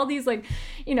like all these, like,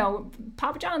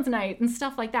 Papa John's night and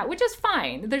stuff like that, which is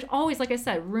fine. There's always, like I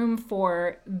said, room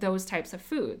for those types of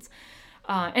foods.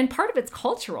 And part of it's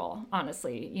cultural,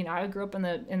 honestly. I grew up in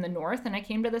the North, and I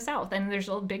came to the South, and there's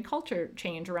a big culture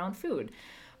change around food.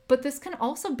 But this can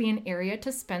also be an area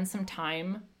to spend some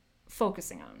time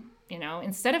focusing on.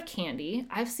 Instead of candy,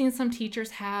 I've seen some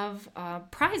teachers have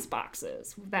prize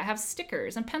boxes that have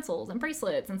stickers and pencils and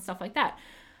bracelets and stuff like that.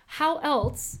 How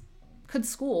else could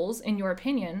schools, in your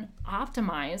opinion,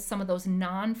 optimize some of those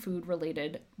non-food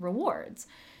related rewards?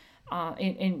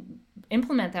 And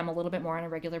implement them a little bit more on a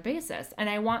regular basis. And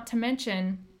I want to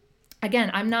mention, again,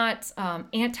 I'm not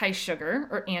anti-sugar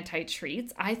or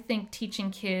anti-treats. I think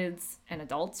teaching kids, and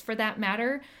adults for that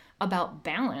matter, about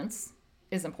balance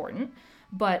is important.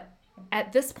 But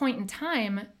at this point in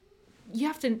time, you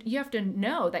have to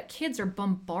know that kids are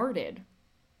bombarded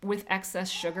with excess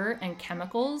sugar and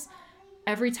chemicals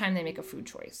every time they make a food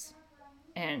choice.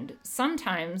 And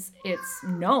sometimes it's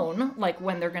known, like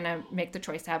when they're going to make the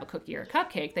choice to have a cookie or a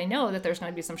cupcake, they know that there's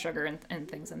going to be some sugar and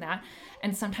things in that.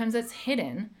 And sometimes it's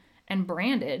hidden and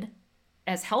branded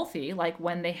as healthy, like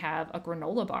when they have a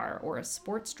granola bar or a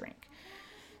sports drink.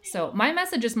 So my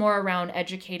message is more around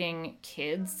educating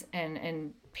kids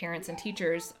and parents and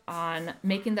teachers on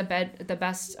making the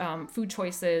best food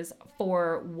choices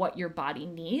for what your body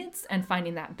needs, and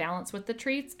finding that balance with the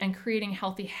treats, and creating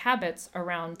healthy habits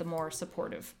around the more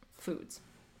supportive foods.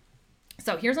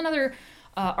 So here's another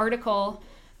article,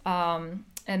 and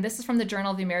this is from the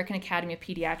Journal of the American Academy of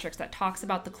Pediatrics, that talks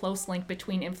about the close link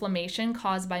between inflammation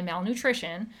caused by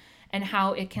malnutrition and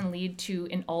how it can lead to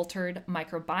an altered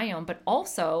microbiome, but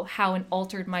also how an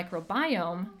altered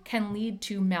microbiome can lead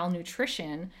to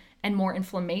malnutrition and more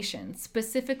inflammation,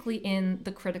 specifically in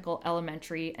the critical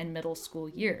elementary and middle school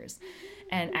years.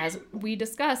 And as we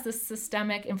discussed, this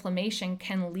systemic inflammation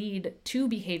can lead to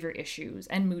behavior issues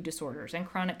and mood disorders and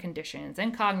chronic conditions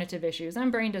and cognitive issues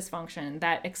and brain dysfunction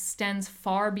that extends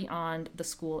far beyond the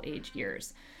school age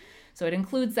years. So it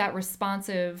includes that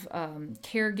responsive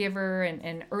caregiver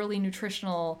and early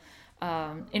nutritional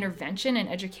intervention and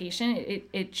education.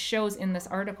 It shows in this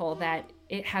article that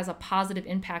it has a positive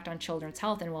impact on children's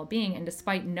health and well-being. And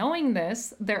despite knowing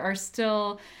this, there are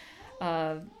still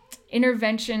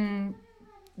intervention.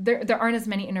 There aren't as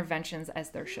many interventions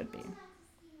as there should be.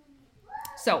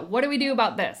 So what do we do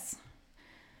about this?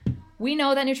 We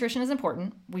know that nutrition is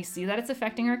important. We see that it's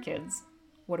affecting our kids.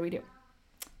 What do we do?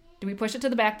 Do we push it to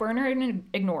the back burner and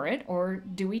ignore it? Or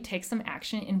do we take some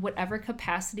action in whatever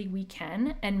capacity we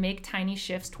can and make tiny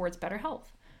shifts towards better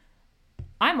health?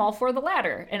 I'm all for the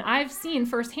latter. And I've seen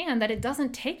firsthand that it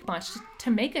doesn't take much to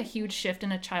make a huge shift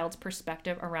in a child's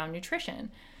perspective around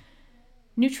nutrition.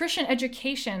 Nutrition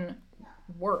education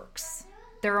works.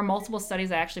 There are multiple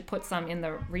studies. I actually put some in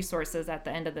the resources at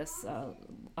the end of this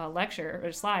lecture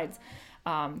or slides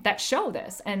that show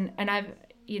this. And I've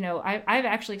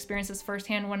actually experienced this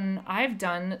firsthand when I've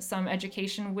done some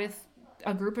education with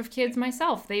a group of kids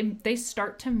myself. They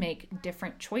start to make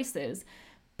different choices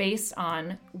based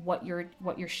on what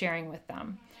you're sharing with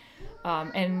them.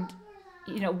 And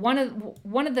one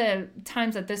of the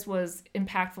times that this was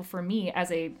impactful for me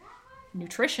as a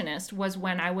nutritionist was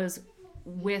when I was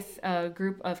with a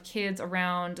group of kids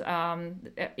around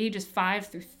ages 5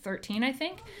 through 13, I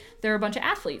think. There were a bunch of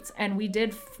athletes, and we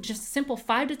did just simple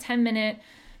 5 to 10 minute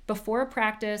before a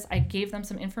practice. I gave them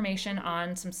some information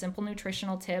on some simple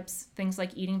nutritional tips, things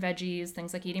like eating veggies,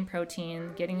 things like eating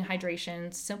protein, getting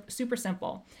hydration, super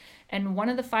simple. And one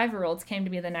of the 5-year-olds came to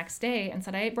me the next day and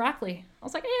said, I ate broccoli. I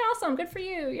was like, hey, awesome, good for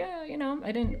you. Yeah,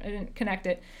 I didn't connect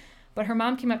it. But her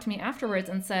mom came up to me afterwards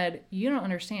and said, you don't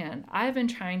understand. I've been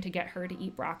trying to get her to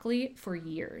eat broccoli for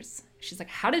years. She's like,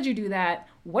 how did you do that?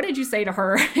 What did you say to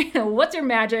her? What's your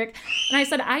magic? And I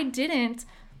said, I didn't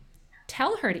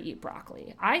tell her to eat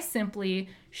broccoli. I simply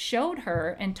showed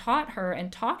her and taught her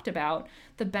and talked about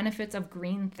the benefits of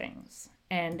green things.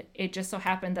 And it just so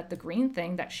happened that the green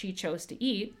thing that she chose to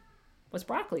eat was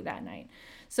broccoli that night.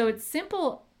 So it's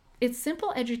simple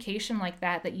education like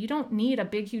that you don't need a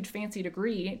big, huge, fancy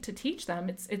degree to teach them.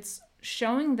 It's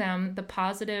showing them the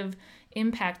positive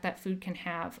impact that food can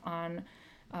have on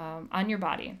your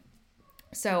body.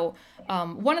 So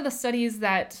one of the studies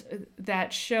that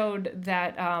showed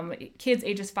that kids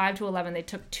ages 5 to 11, they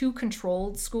took 2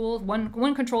 controlled schools,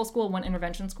 one control school, one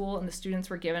intervention school, and the students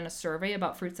were given a survey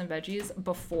about fruits and veggies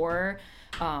before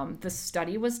the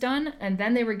study was done, and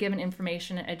then they were given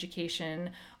information and education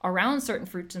around certain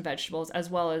fruits and vegetables, as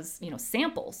well as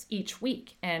samples each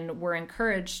week, and were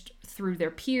encouraged through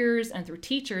their peers and through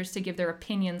teachers to give their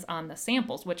opinions on the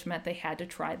samples, which meant they had to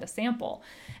try the sample.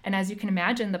 And as you can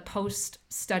imagine, the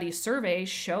post-study survey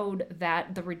showed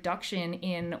that the reduction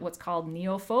in what's called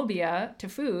neophobia to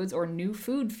foods, or new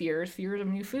food fears of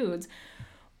new foods,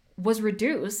 was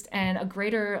reduced, and a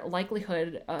greater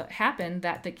likelihood happened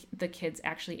that the kids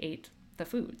actually ate the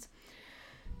foods.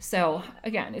 So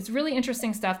again, it's really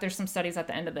interesting stuff. There's some studies at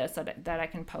the end of this that I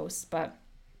can post, but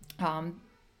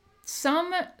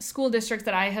some school districts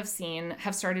that I have seen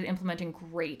have started implementing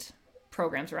great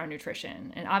programs around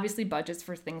nutrition, and obviously budgets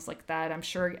for things like that, I'm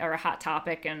sure, are a hot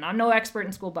topic, and I'm no expert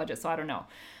in school budgets, so I don't know.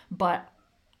 But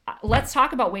let's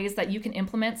talk about ways that you can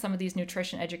implement some of these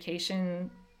nutrition education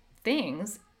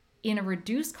things in a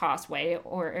reduced cost way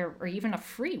or even a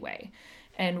free way.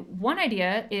 And one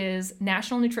idea is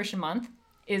National Nutrition Month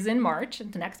is in March.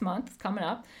 The next month is coming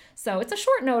up. So it's a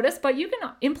short notice, but you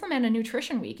can implement a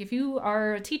nutrition week. If you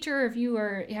are a teacher, if you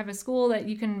have a school that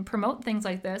you can promote things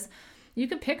like this, you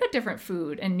can pick a different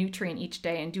food and nutrient each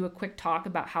day and do a quick talk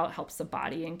about how it helps the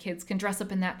body, and kids can dress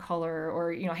up in that color,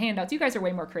 or handouts. You guys are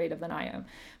way more creative than I am.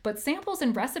 But samples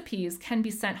and recipes can be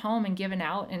sent home and given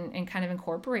out and kind of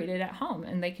incorporated at home,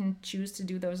 and they can choose to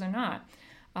do those or not.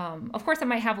 Of course, it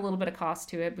might have a little bit of cost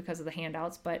to it because of the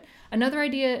handouts, but another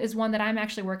idea is one that I'm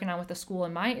actually working on with a school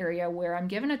in my area where I'm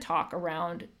giving a talk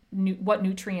around what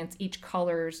nutrients each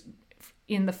colors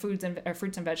in the foods and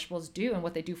fruits and vegetables do and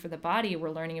what they do for the body.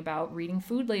 We're learning about reading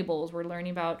food labels. We're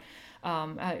learning about,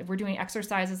 we're doing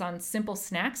exercises on simple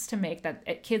snacks to make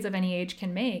that kids of any age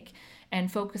can make, and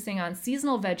focusing on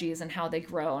seasonal veggies and how they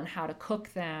grow and how to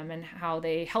cook them and how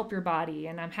they help your body.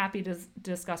 And I'm happy to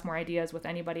discuss more ideas with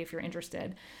anybody if you're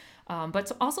interested.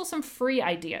 But also some free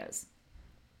ideas.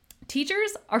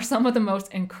 Teachers are some of the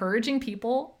most encouraging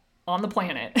people on the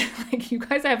planet. Like, you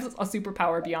guys have a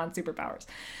superpower beyond superpowers.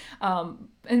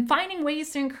 And finding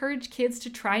ways to encourage kids to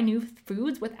try new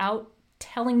foods without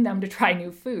telling them to try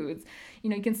new foods.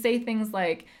 You can say things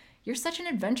like, "You're such an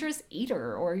adventurous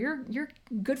eater," or you're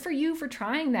good for you for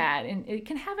trying that. And it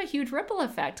can have a huge ripple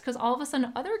effect because all of a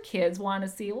sudden other kids want to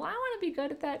see, well, I want to be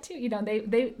good at that too.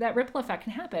 That ripple effect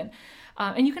can happen.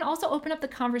 And you can also open up the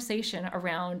conversation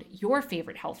around your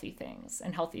favorite healthy things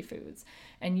and healthy foods.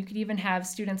 And you could even have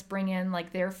students bring in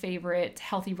like their favorite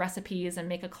healthy recipes and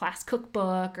make a class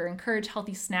cookbook, or encourage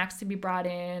healthy snacks to be brought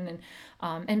in,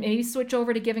 and maybe switch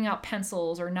over to giving out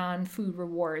pencils or non-food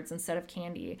rewards instead of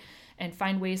candy, and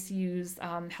find ways to use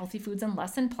healthy foods in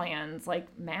lesson plans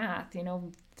like math,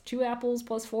 2 apples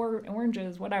plus 4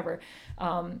 oranges, whatever.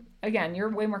 Again, you're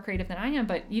way more creative than I am,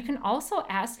 but you can also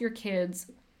ask your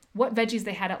kids what veggies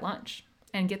they had at lunch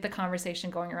and get the conversation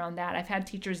going around that. I've had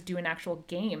teachers do an actual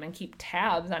game and keep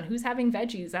tabs on who's having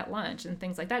veggies at lunch and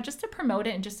things like that, just to promote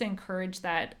it and just to encourage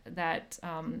that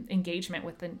engagement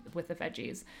with the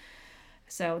veggies.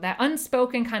 So that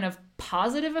unspoken kind of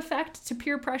positive effect to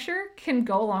peer pressure can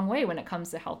go a long way when it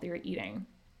comes to healthier eating.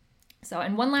 So,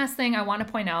 and one last thing I want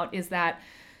to point out is that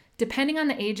depending on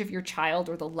the age of your child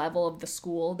or the level of the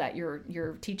school that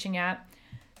you're teaching at,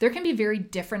 there can be very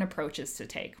different approaches to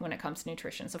take when it comes to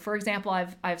nutrition. So for example,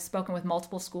 I've spoken with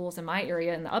multiple schools in my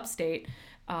area in the upstate,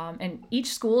 and each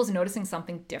school is noticing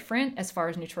something different as far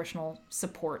as nutritional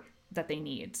support that they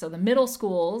need. So the middle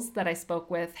schools that I spoke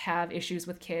with have issues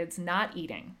with kids not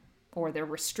eating, or they're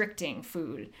restricting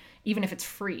food, even if it's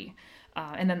free.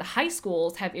 And then the high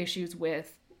schools have issues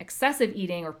with excessive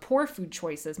eating or poor food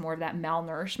choices, more of that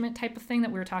malnourishment type of thing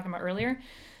that we were talking about earlier.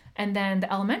 And then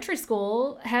the elementary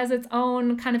school has its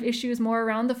own kind of issues more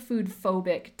around the food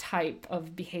phobic type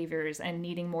of behaviors and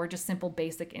needing more just simple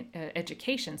basic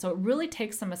education. So it really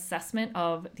takes some assessment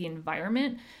of the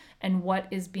environment and what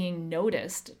is being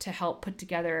noticed to help put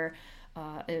together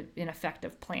an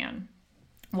effective plan.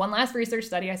 One last research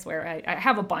study, I swear, I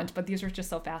have a bunch, but these are just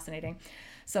so fascinating.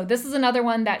 So this is another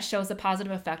one that shows the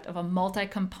positive effect of a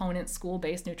multi-component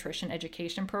school-based nutrition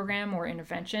education program or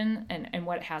intervention and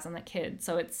what it has on the kids.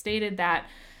 So it stated that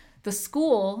the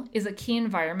school is a key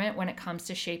environment when it comes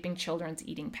to shaping children's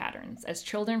eating patterns. As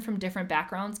children from different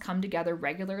backgrounds come together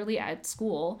regularly at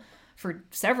school for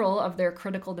several of their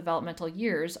critical developmental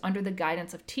years under the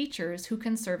guidance of teachers who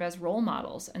can serve as role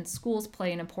models, and schools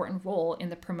play an important role in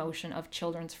the promotion of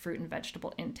children's fruit and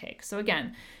vegetable intake. So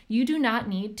again, you do not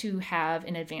need to have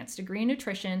an advanced degree in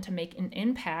nutrition to make an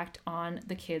impact on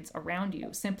the kids around you.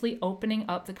 Simply opening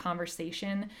up the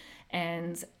conversation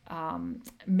and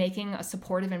making a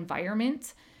supportive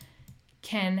environment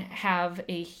can have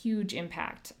a huge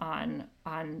impact on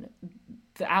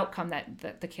the outcome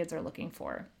that the kids are looking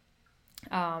for.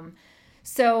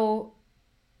 So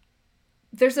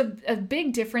there's a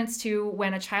big difference too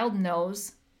when a child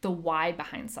knows the why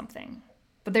behind something.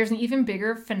 But there's an even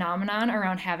bigger phenomenon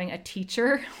around having a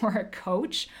teacher or a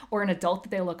coach or an adult that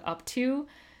they look up to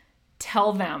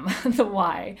tell them the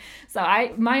why. So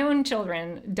my own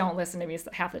children don't listen to me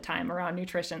half the time around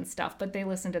nutrition stuff, but they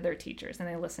listen to their teachers and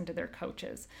they listen to their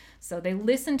coaches. So they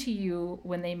listen to you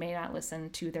when they may not listen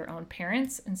to their own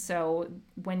parents. And so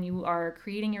when you are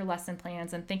creating your lesson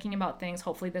plans and thinking about things,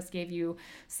 hopefully this gave you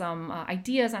some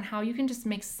ideas on how you can just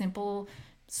make simple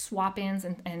swap-ins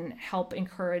and help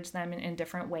encourage them in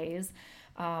different ways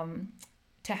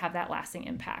to have that lasting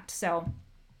impact. So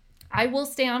I will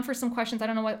stay on for some questions. I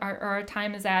don't know what our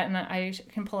time is at, and I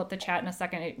can pull up the chat in a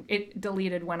second. It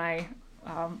deleted when I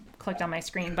clicked on my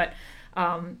screen, but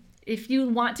if you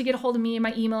want to get a hold of me,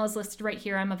 my email is listed right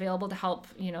here. I'm available to help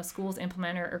schools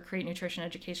implement or create nutrition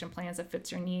education plans that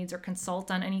fits your needs, or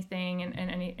consult on anything in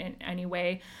any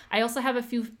way. I also have a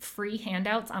few free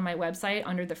handouts on my website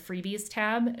under the freebies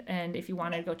tab, and if you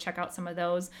want to go check out some of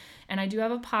those. And I do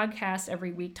have a podcast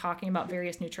every week talking about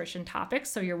various nutrition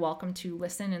topics, so you're welcome to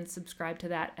listen and subscribe to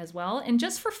that as well. And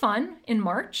just for fun, in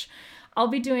March, I'll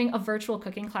be doing a virtual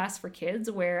cooking class for kids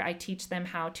where I teach them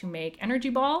how to make energy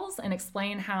balls and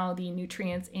explain how the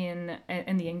nutrients in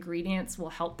and the ingredients will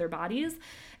help their bodies.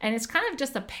 And it's kind of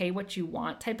just a pay what you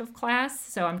want type of class.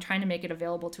 So I'm trying to make it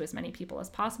available to as many people as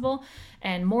possible.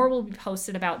 And more will be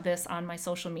posted about this on my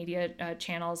social media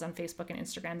channels on Facebook and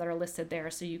Instagram that are listed there.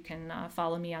 So you can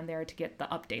follow me on there to get the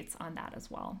updates on that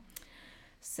as well.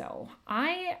 So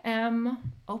I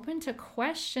am open to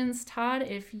questions, Todd,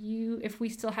 if we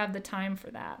still have the time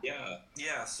for that.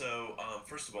 Yeah. So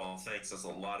first of all, thanks. That's a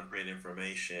lot of great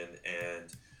information.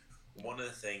 And one of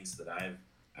the things that I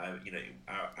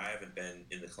haven't been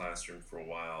in the classroom for a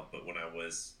while, but when I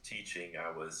was teaching,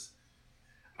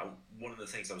 one of the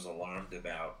things I was alarmed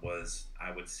about was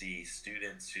I would see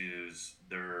students whose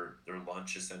their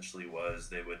lunch essentially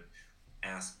was they would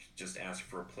just ask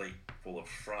for a plate full of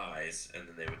fries, and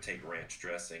then they would take ranch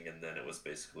dressing, and then it was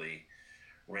basically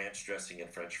ranch dressing and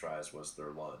French fries was their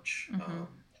lunch.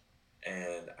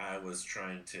 And I was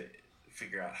trying to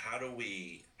figure out how do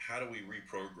we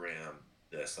reprogram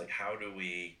this? Like, how do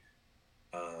we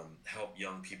help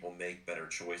young people make better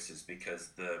choices? Because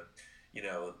you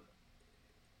know,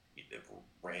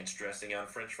 ranch dressing on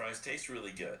French fries tastes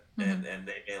really good, and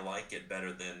they may like it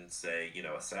better than, say,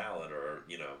 a salad or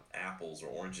apples or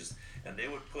oranges. And they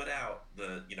would put out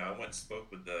I went and spoke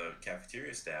with the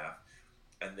cafeteria staff,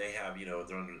 and they have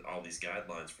they're under all these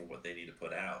guidelines for what they need to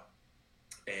put out.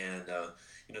 And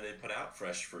they put out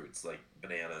fresh fruits like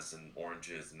bananas and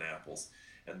oranges and apples,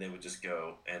 and they would just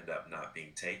end up not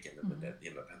being taken, and then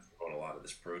throwing a lot of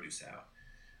this produce out.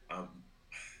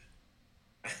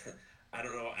 I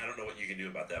don't know what you can do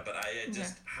about that, but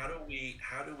how do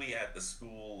we at the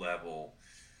school level,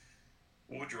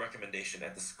 what would your recommendation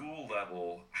at the school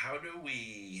level, how do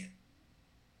we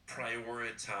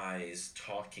prioritize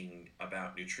talking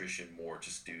about nutrition more to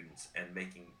students and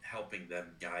helping them,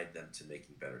 guide them to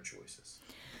making better choices?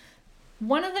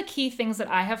 One of the key things that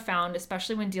I have found,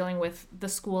 especially when dealing with the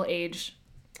school age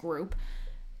group,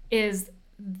 is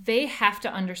they have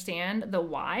to understand the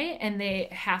why, and they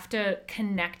have to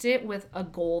connect it with a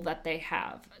goal that they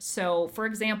have. So, for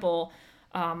example,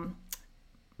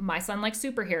 my son likes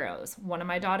superheroes. One of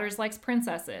my daughters likes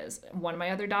princesses. One of my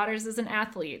other daughters is an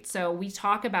athlete. So we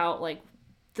talk about, like,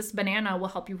 this banana will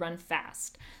help you run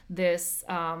fast. This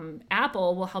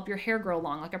apple will help your hair grow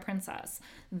long like a princess.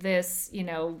 This,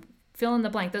 fill in the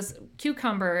blank. This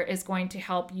cucumber is going to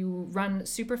help you run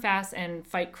super fast and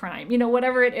fight crime,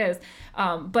 whatever it is.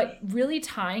 But really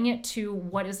tying it to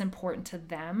what is important to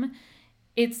them.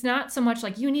 It's not so much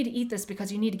like you need to eat this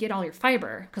because you need to get all your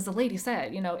fiber, because the lady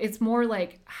said, it's more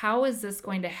like, how is this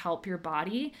going to help your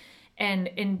body? And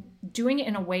in doing it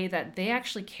in a way that they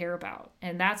actually care about.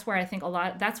 And that's where I think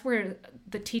that's where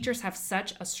the teachers have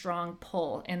such a strong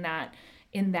pull in that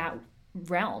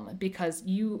realm, because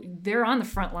they're on the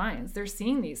front lines. They're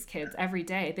seeing these kids every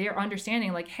day. They are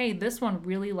understanding, like, hey, this one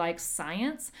really likes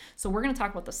science, so we're going to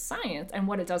talk about the science and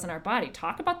what it does in our body.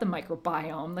 Talk about the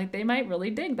microbiome. Like, they might really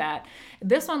dig that.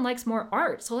 This one likes more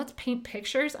art, so let's paint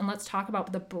pictures and let's talk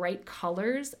about the bright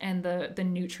colors and the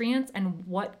nutrients and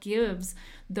what gives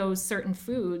those certain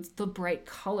foods the bright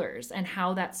colors and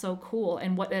how that's so cool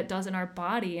and what it does in our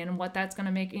body and what that's going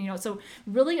to make, so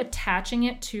really attaching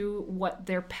it to what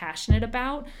they're passionate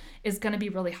about is going to be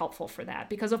really helpful for that.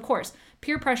 Because of course,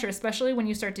 peer pressure, especially when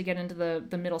you start to get into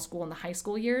the middle school and the high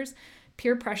school years,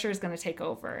 peer pressure is going to take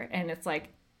over. And it's like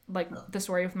the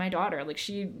story of my daughter, like,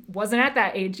 she wasn't at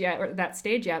that age yet or that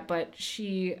stage yet, but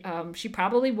she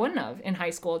probably wouldn't have in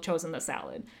high school chosen the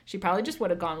salad. She probably just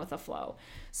would have gone with the flow.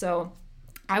 So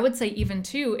I would say, even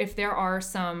too, if there are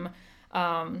some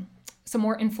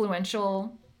more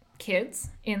influential kids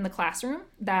in the classroom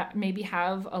that maybe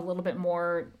have a little bit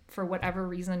more, for whatever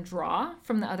reason, draw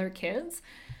from the other kids,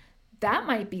 that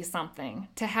might be something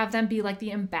to have them be like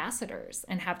the ambassadors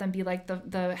and have them be like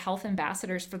the health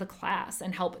ambassadors for the class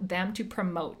and help them to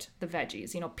promote the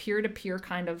veggies. Peer-to-peer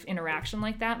kind of interaction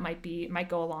like that might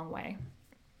go a long way.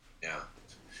 Yeah.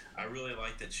 I really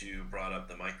like that you brought up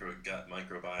the gut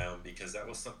microbiome, because that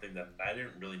was something that I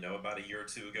didn't really know about a year or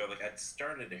two ago. Like, I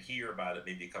started to hear about it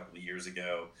maybe a couple of years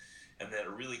ago, and then it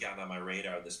really got on my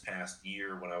radar this past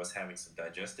year when I was having some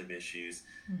digestive issues.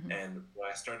 Mm-hmm. And when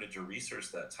I started to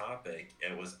research that topic,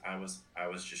 I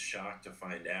was just shocked to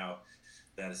find out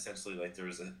that essentially, like, there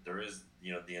is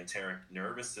the enteric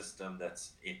nervous system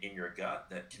that's in your gut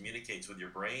that communicates with your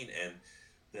brain. And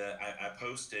I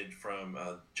posted from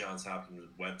Johns Hopkins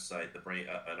website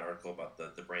an article about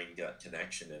the brain gut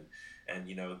connection, and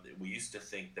we used to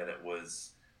think that it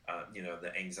was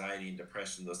the anxiety and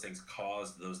depression, those things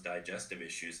caused those digestive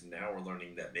issues, and now we're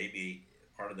learning that maybe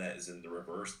part of that is in the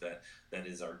reverse, that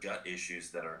is our gut issues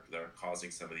that are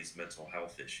causing some of these mental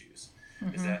health issues.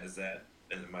 Is that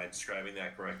am I describing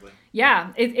that correctly?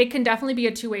 Yeah, it can definitely be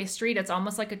a two-way street. It's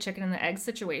almost like a chicken and the egg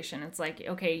situation. It's like,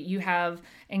 okay, you have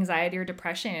anxiety or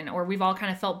depression, or we've all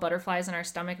kind of felt butterflies in our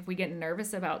stomach if we get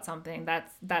nervous about something.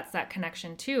 That's that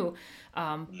connection too.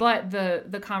 But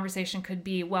the conversation could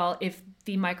be, well, if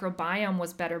the microbiome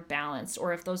was better balanced,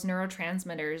 or if those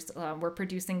neurotransmitters were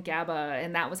producing GABA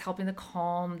and that was helping to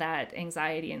calm that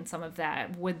anxiety and some of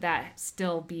that, would that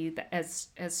still be as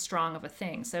strong of a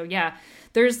thing? So yeah,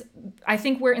 I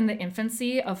think we're in the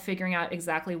infancy of figuring out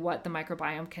exactly what the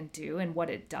microbiome can do and what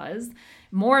it does.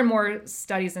 More and more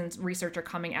studies and research are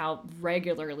coming out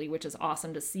regularly, which is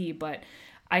awesome to see. But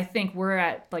I think we're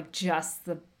at like just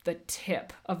the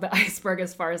tip of the iceberg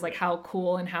as far as like how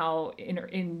cool and how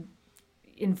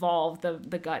involved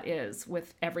the gut is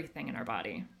with everything in our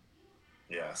body.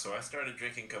 Yeah, so I started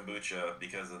drinking kombucha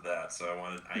because of that. So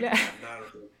I'm not a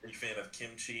big fan of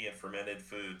kimchi and fermented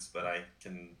foods, but I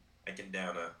can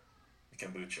down a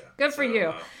kombucha. Good for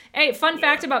you. Hey, fun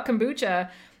fact about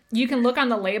kombucha. You can look on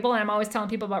the label, and I'm always telling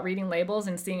people about reading labels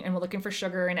and we're looking for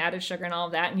sugar and added sugar and all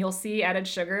of that. And you'll see added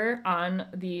sugar on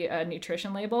the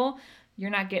nutrition label. You're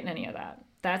not getting any of that.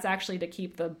 That's actually to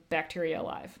keep the bacteria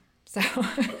alive. So,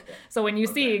 so when you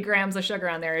see grams of sugar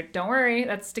on there, don't worry.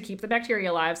 That's to keep the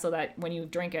bacteria alive so that when you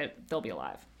drink it, they'll be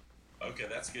alive. Okay,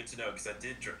 that's good to know because I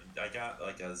got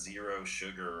like a 0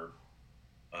 sugar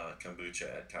kombucha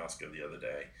at Costco the other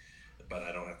day. But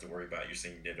I don't have to worry about, you're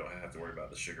saying you don't have to worry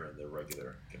about the sugar in the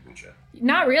regular kombucha.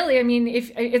 Not really. I mean,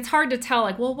 if it's hard to tell,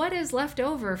 like, well, what is left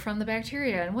over from the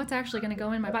bacteria and what's actually going to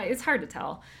go in my body? It's hard to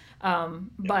tell.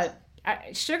 But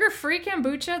sugar-free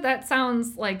kombucha, that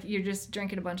sounds like you're just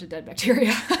drinking a bunch of dead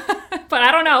bacteria. But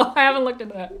I don't know. I haven't looked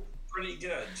into that. Pretty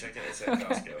good. Check it out at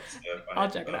Costco. I'll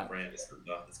check it out. Brand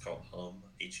it's called Hum,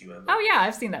 H-U-M. Oh, yeah.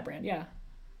 I've seen that brand. Yeah.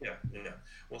 Yeah.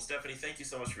 Well, Stephanie, thank you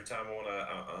so much for your time. I want to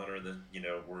honor that.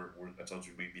 I told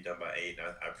you we'd be done by 8, and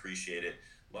I appreciate it.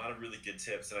 A lot of really good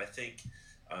tips, and I think,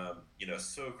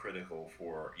 so critical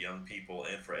for young people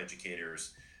and for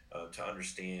educators to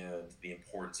understand the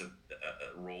importance of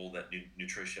a role that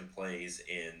nutrition plays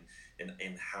in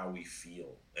how we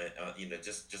feel.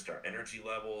 Just our energy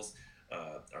levels,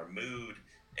 our mood.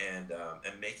 And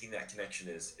making that connection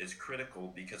is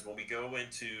critical because when we go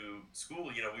into school,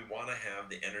 we want to have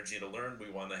the energy to learn.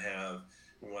 We want to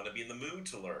be in the mood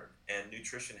to learn. And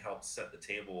nutrition helps set the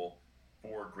table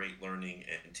for great learning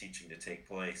and teaching to take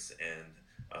place. And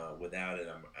without it,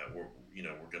 we're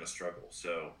going to struggle.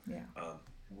 So,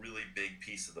 really big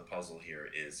piece of the puzzle here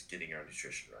is getting our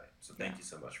nutrition right. So, thank you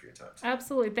so much for your time today.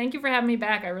 Absolutely. Thank you for having me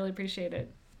back. I really appreciate it.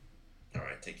 All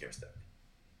right. Take care, Stephanie.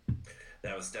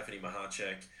 That was Stephanie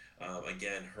Mahacek.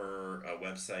 Again, her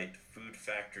website,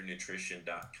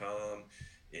 foodfactornutrition.com,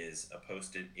 is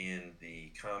posted in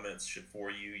the comments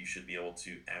for you. You should be able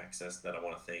to access that. I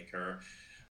want to thank her.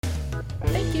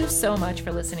 Thank you so much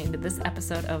for listening to this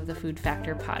episode of the Food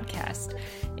Factor podcast.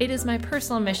 It is my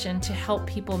personal mission to help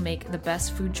people make the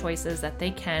best food choices that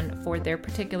they can for their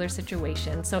particular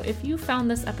situation. So if you found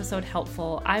this episode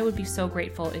helpful, I would be so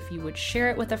grateful if you would share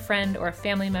it with a friend or a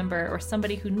family member or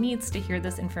somebody who needs to hear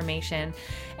this information.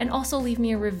 And also leave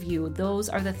me a review. Those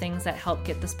are the things that help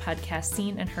get this podcast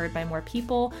seen and heard by more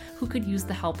people who could use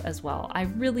the help as well. I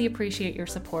really appreciate your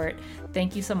support.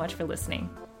 Thank you so much for listening.